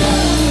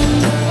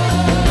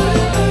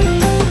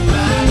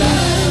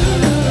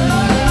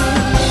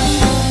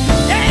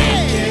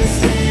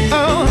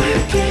 Oh,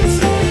 can't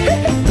stand.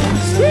 Nothing's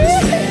gonna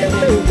stand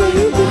in the way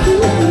of my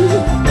love.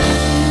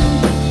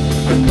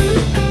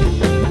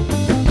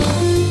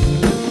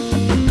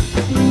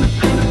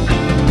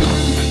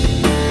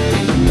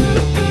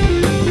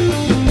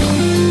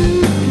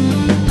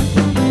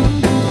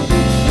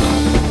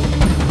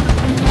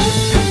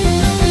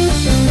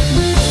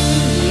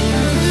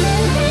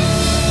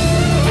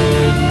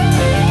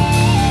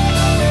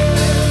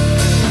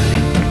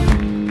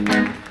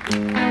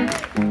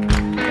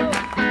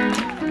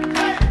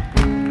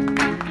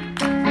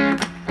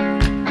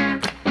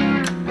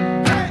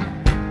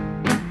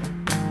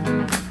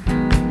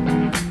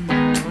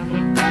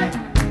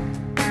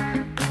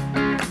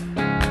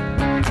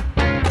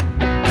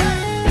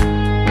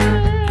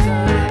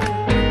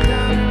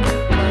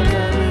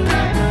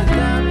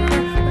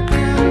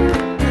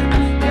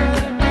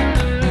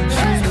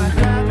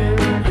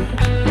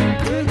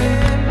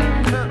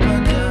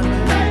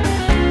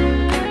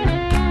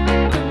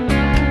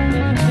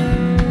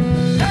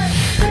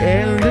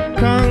 In the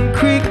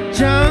concrete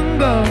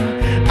jungle,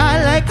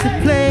 I like to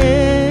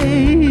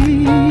play.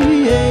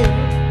 Yeah.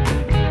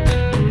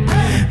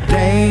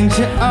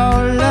 Danger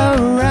all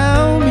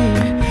around me.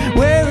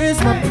 Where is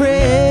my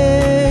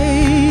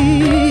prey?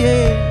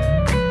 Yeah.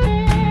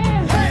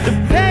 The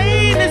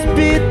pain is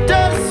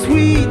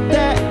bittersweet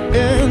that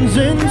ends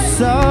in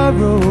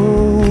sorrow.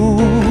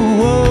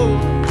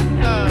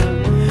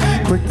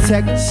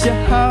 Protect your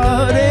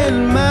heart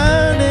and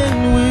mind,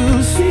 and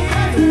we'll see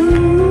through.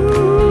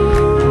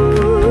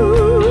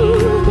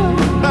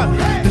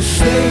 The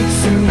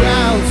snakes and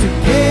out to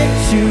get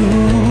you.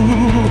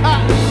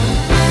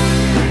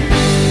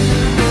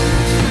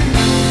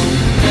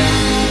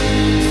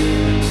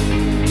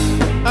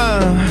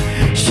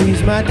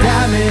 She's my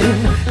diamond,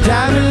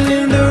 diamond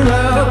in the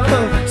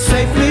rough,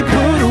 safely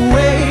put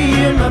away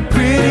in my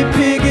pretty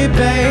piggy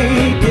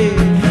bank.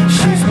 Yeah.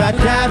 She's my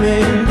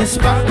diamond, the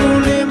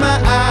sparkle in my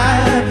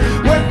eye,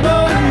 worth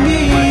more to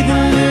me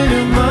than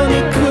little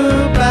money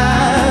could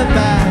buy.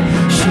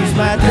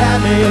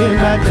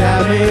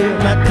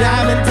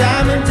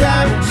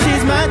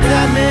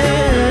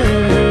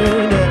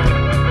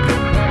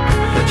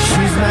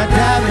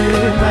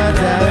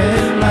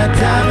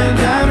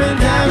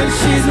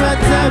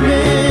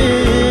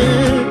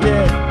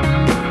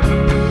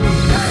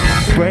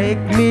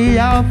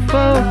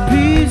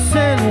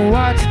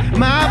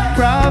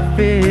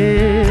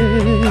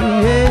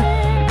 feel.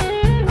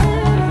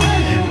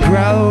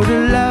 Proud to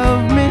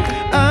love me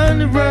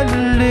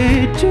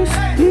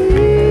unreligiously.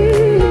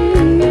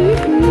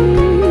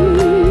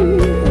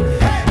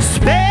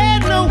 Spare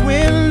no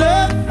wind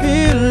of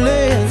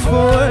feelings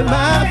for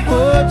my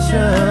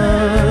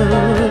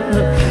fortune.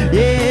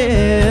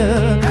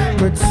 Yeah,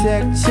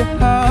 protect your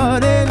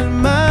heart and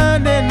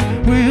mind, and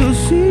we'll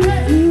see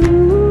through.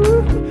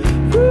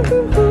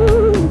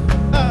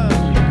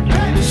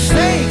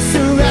 Snakes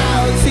are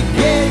out to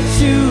get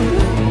you.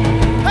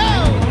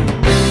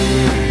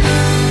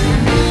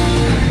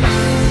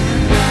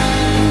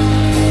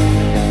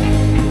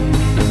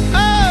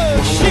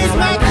 She's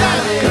my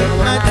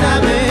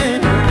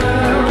diamond,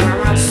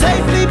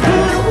 safely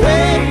put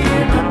away.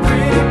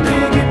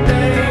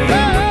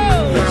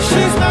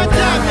 She's my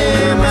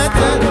diamond,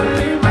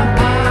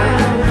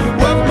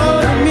 worth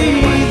more to me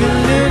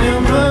than any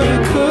money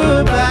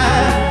could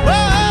buy.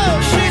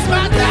 She's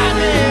my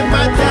diamond,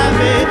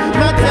 diamond.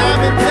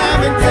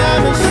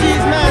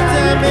 She's my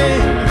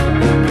diamond.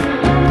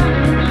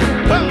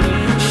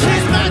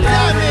 She's my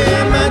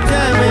diamond,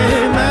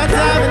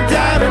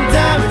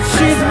 diamond.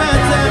 She's my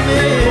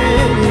diamond.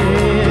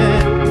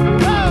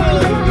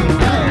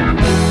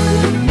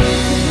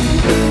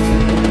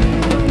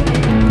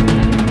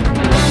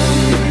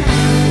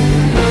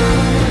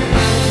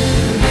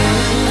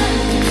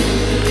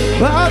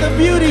 All the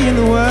beauty in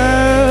the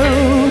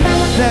world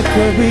that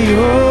could be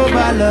all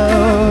my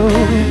love.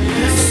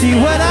 See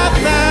what I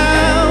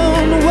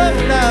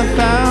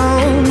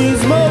found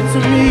means more to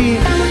me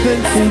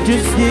than to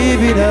just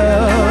give it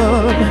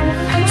up.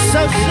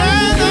 So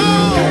shine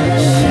on,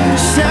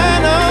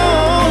 shine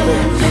on,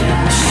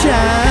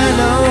 shine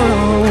on.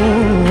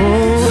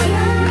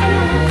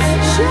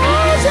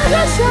 Shine,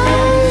 shine, shine.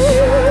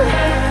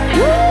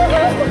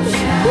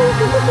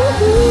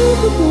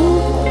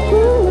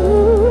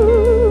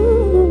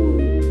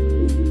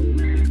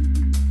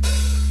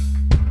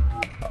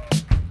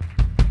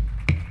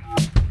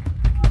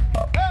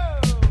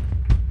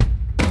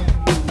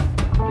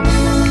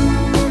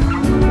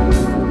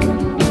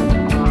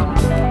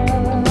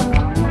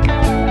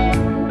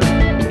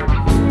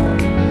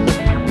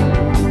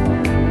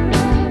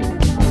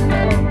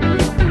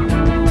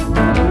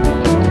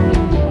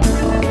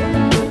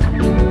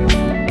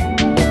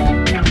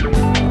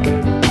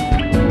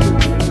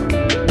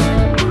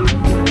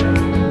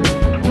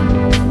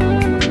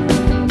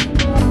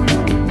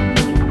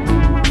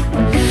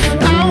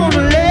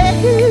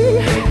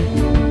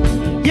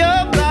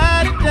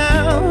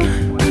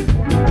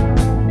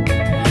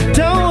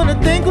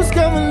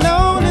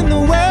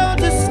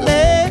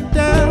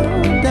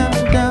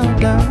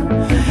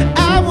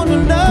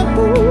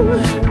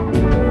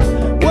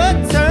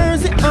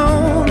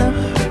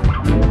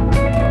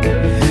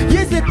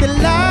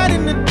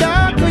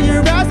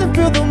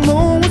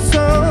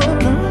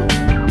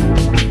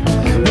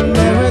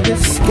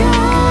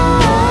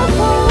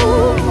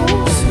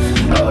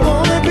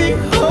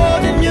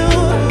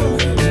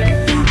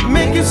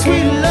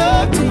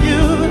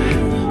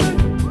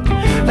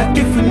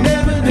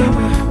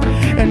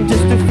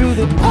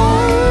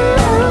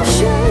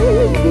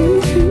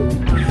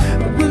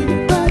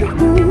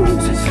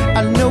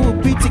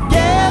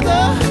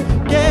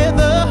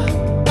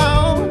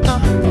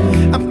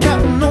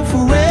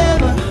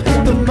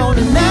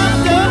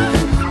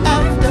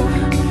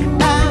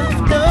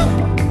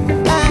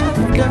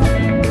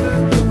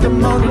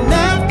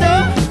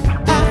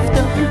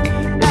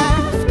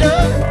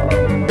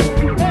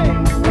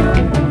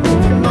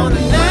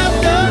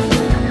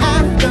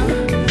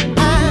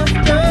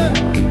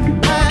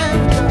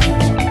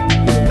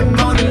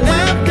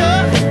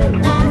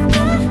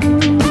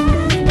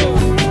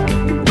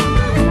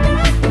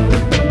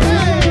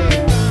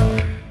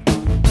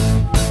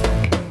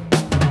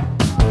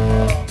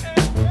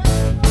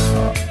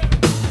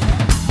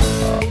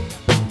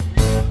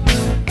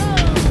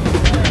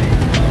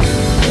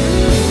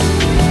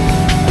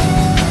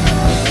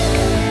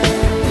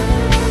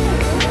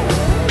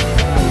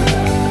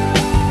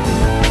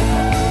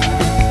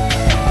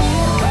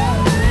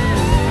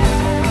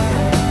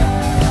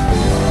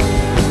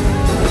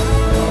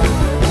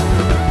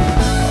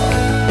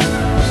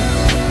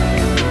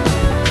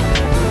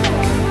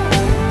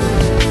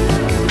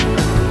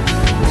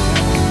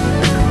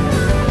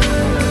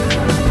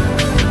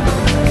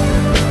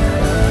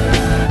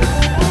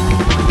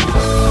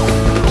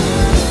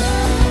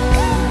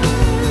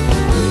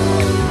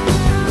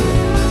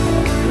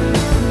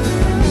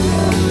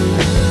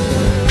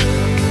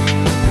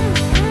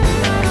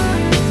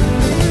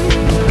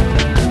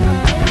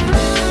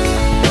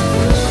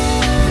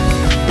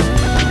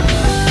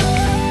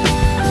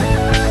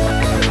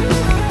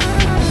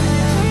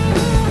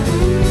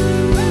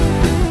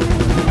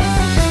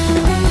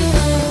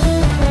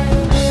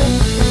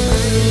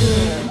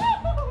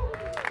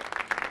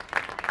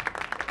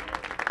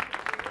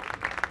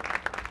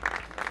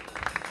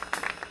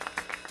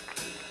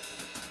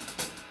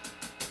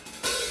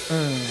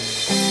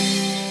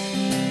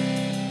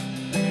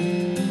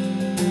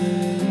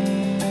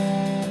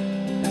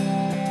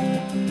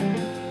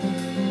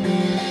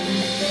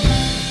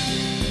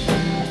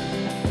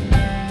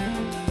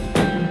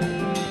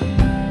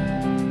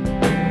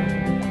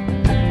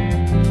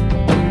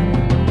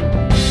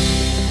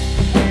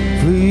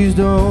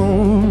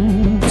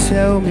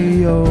 tell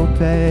me your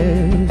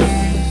best.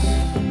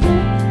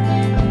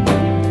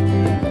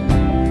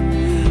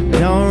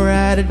 Don't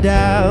write it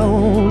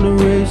down,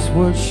 erase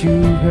what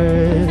you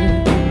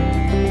heard.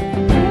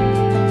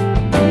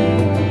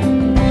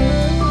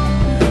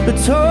 The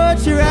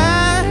torture,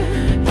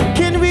 I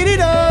can read it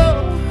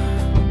all.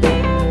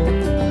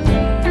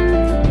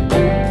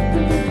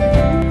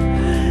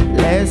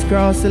 Let's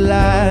cross the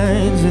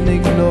lines and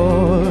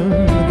ignore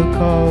the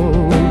calls.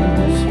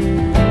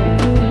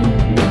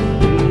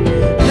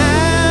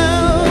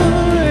 Now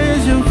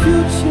is your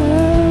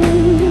future,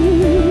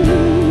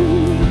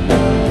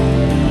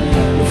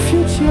 your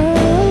future.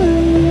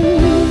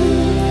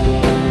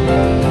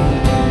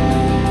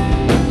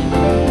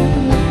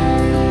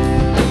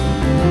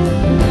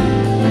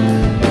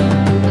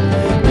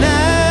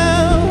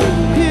 Now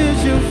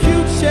here's your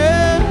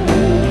future,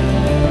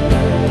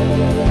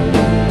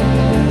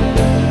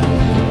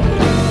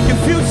 your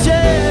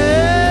future.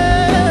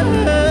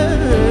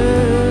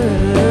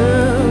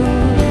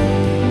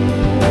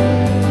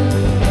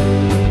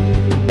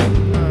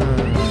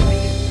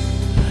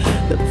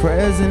 The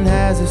present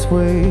has its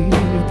way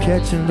of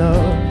catching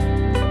up.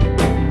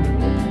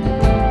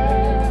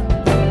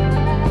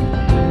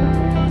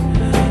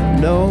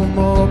 No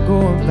more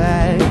going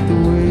back the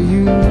way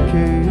you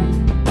came.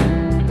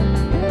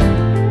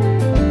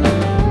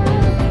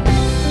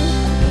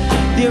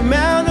 The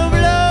amount of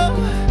love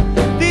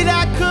that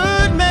I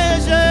could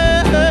measure,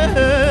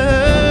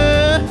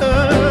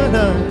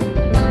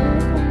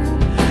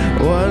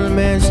 one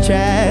man's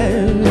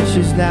trash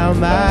is now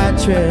my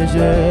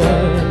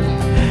treasure.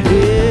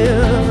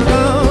 Yeah,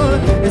 oh,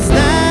 it's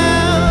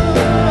now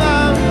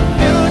our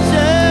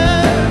future,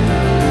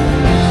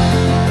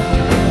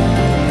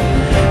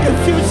 your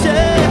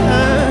future.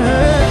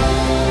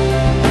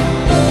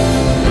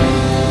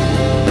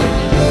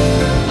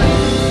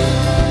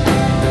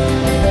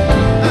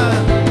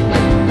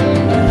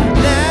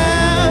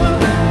 Now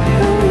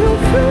your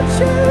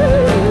future,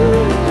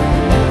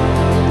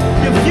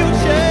 your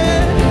future,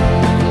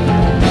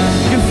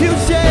 your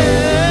future.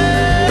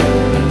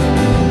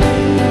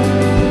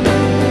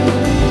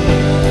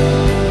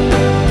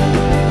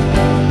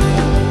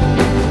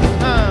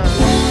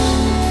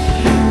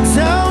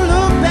 Don't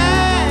look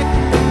back,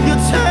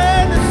 you'll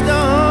turn to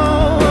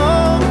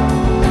stone.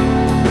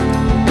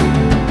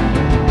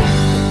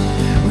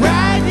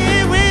 Right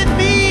here with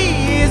me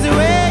is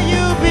where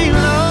you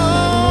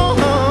belong.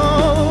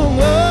 Oh,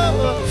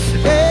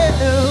 yeah.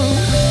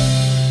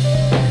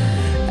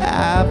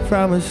 I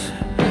promise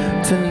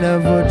to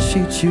never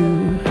cheat you,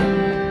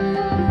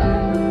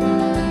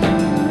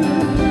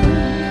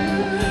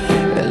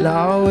 and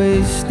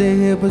always stay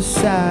here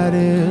beside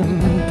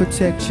and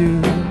protect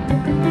you.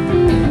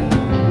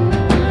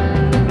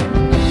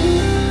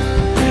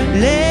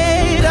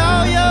 Laid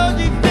all your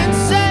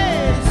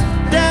defenses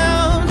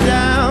down,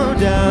 down,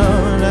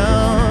 down,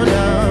 down,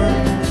 down.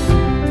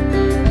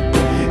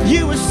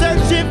 You were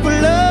searching for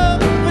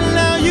love, and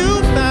now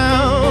you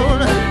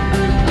found.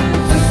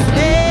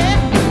 Yeah.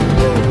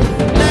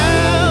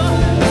 Now.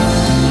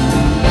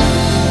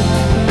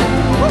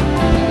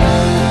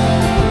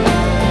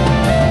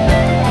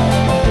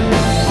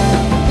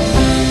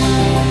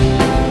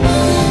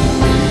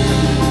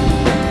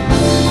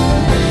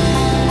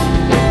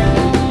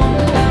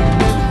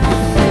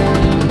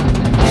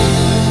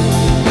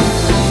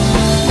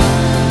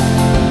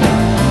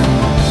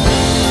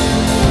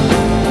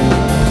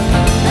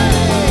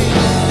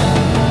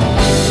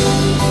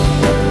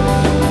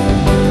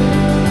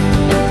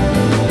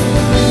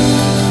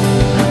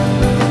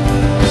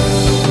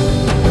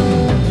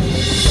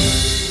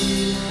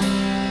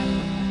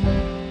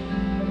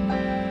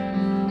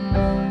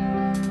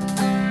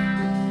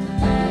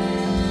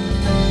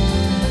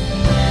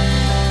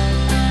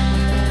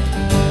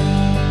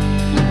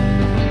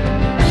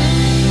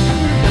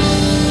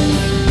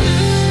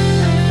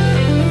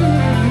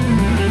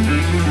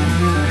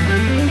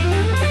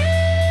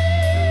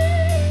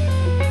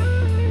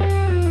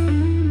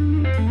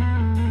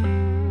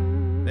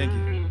 Thank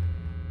you.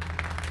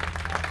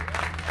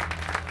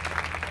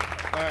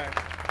 All right.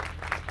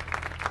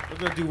 We're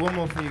going to do one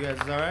more for you guys.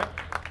 Is that all right?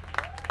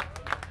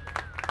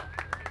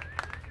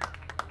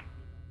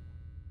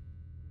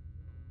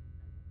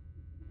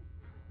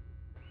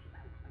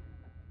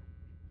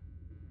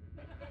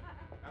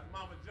 That's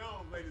Mama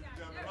Jones, ladies and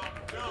gentlemen.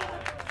 Mama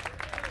Jones.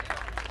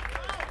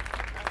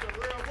 That's a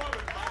real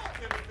woman, Mike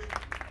Timothy.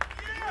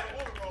 Yeah. I don't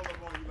want to roll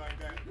up on you like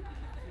that.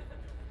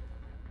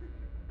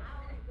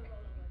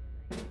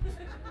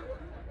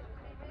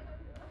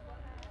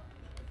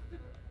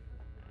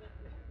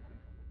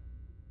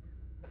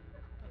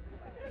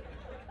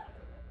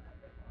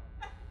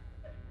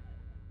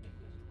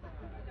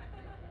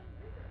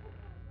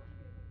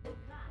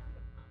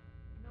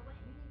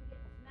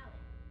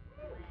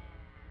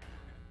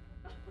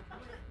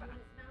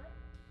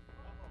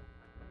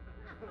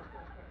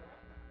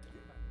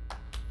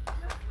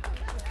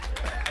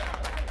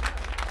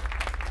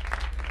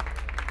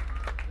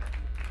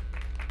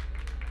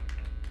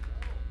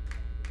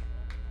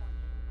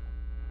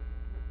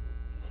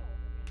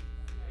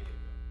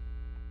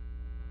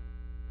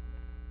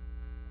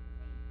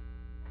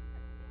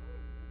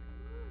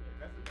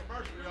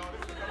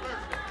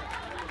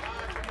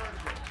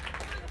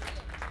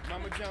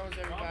 Jones,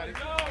 everybody.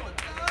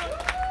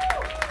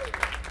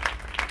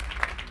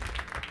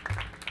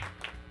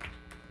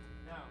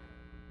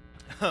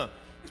 Now,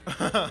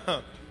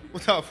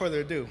 without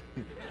further ado,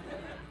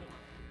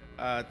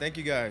 thank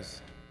you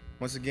guys.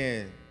 Once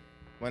again,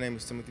 my name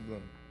is Timothy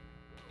Bloom.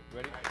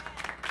 Ready?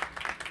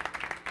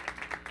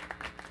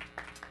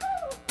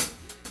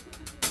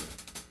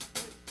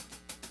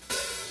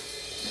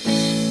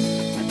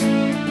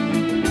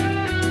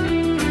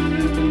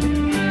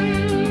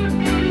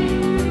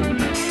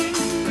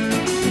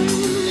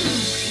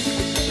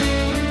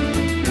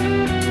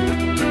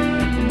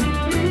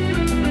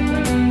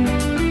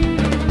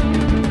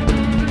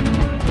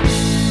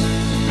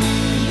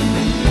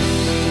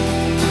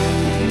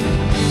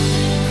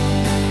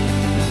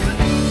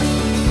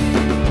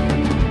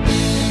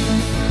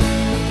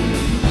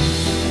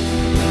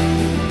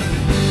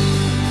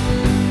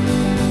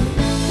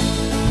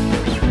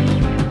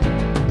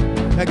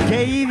 I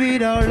gave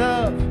it all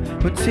up.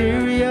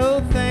 Material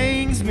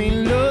things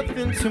mean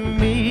nothing to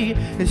me.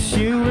 It's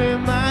you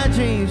in my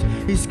dreams.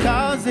 He's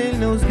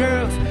causing those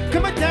girls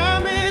come a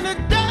dime in a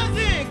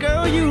dozen.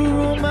 Girl, you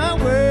rule my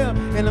world,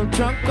 and I'm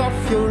drunk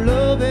off your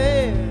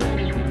loving.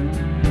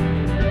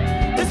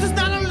 This is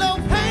not a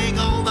love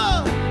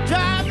hangover.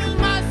 Driving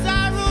my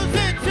sorrows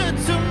into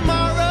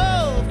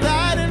tomorrow.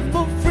 Fighting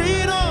for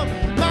freedom,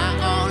 my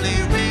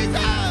only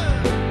reason.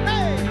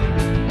 Hey,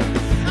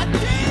 I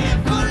did it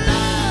for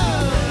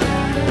love.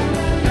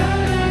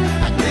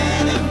 I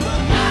did it for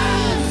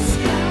us.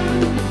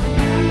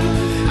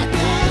 I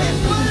did it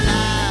for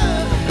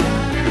love.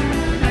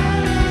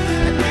 I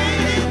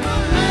did it for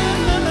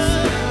love.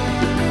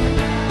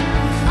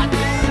 I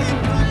did it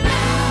for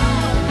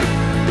love.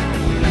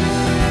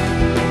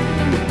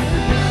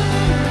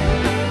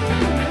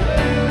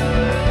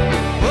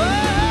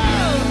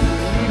 Whoa,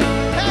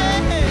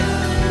 hey.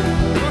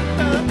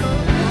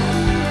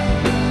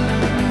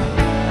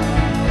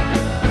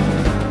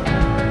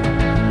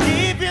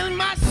 Giving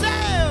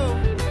myself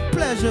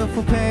pleasure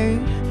for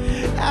pain.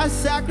 I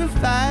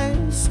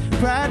sacrifice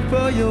pride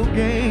for your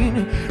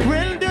gain.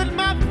 Rendered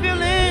my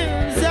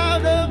feelings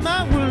out of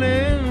my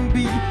willing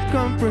be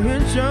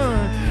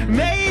comprehension.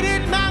 Made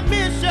it my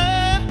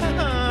mission.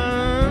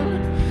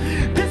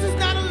 This is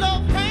not a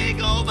love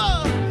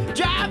hangover.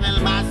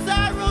 Driving my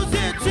sorrows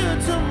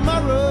into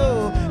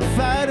tomorrow.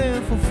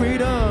 Fighting for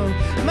freedom,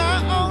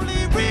 my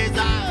only reason.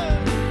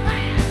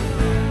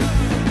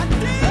 I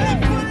did it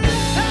for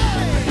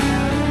love.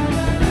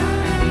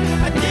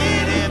 I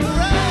did it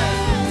for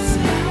us.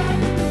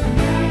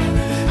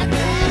 I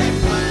did it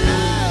for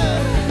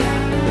love.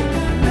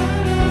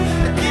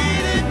 I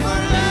did it for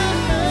love.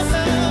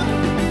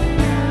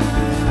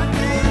 I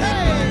did it.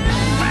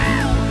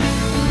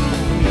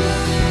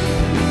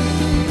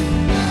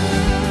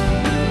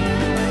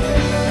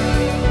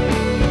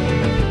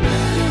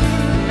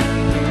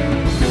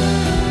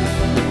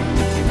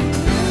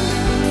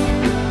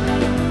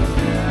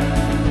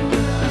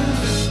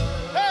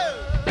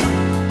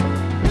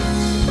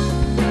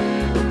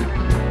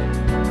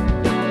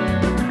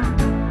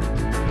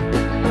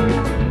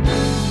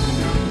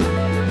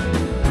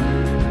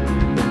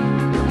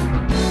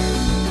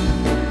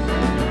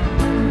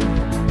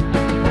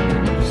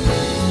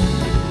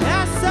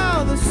 I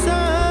saw the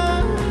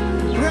sun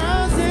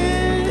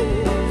rising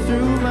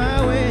through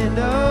my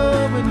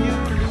window when you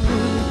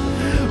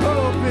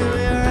open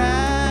your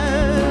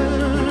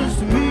eyes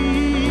to me.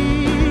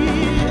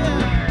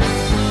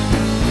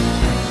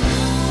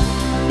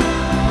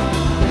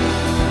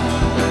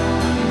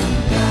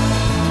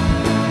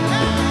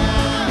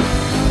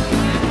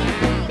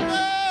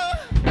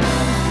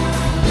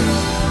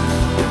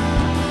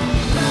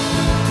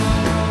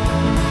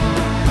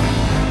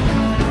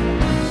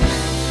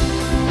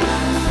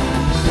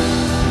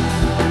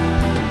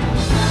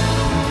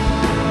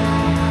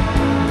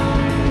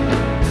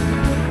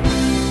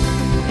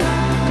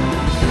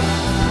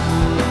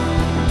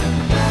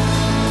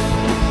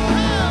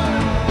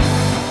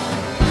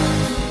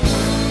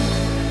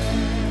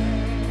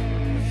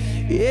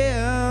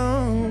 Yeah.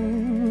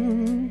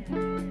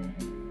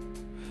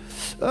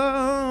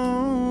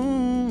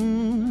 Oh.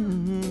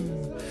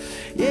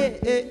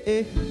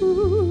 Yeah.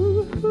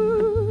 Ooh.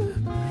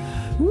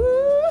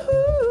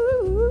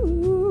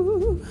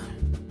 Ooh.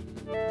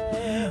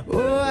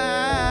 Oh,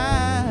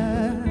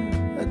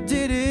 I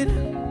did it.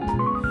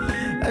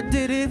 I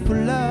did it for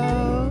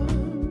love.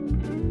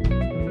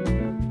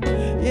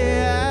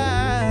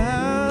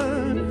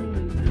 Yeah.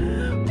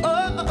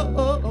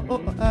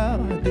 Oh, I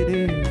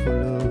did it for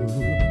love.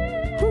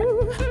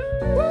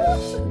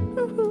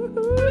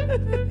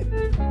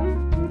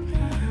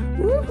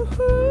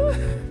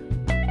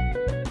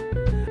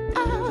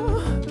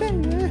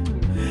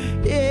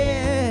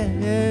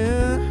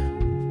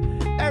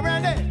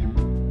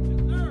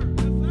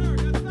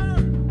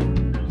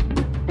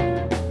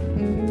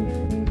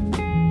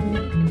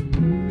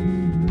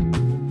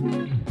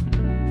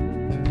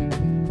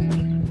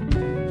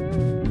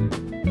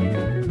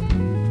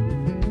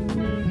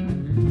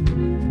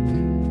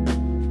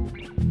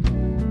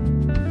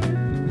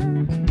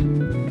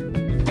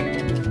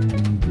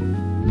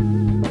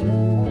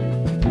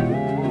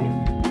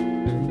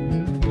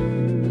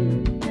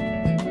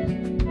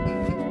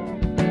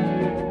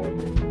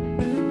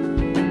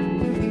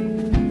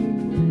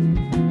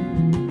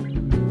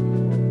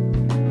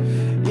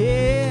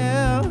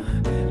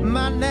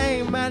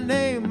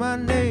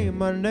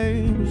 My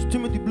name's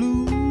Timothy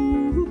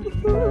Bloom.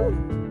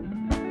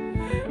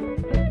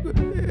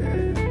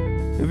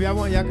 If y'all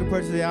want, y'all can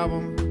purchase the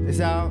album.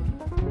 It's out.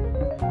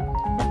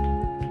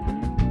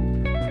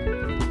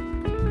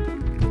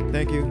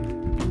 Thank you.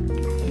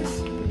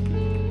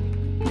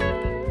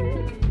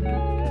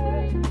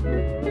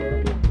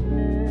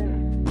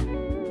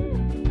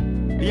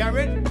 Y'all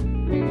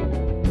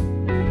ready?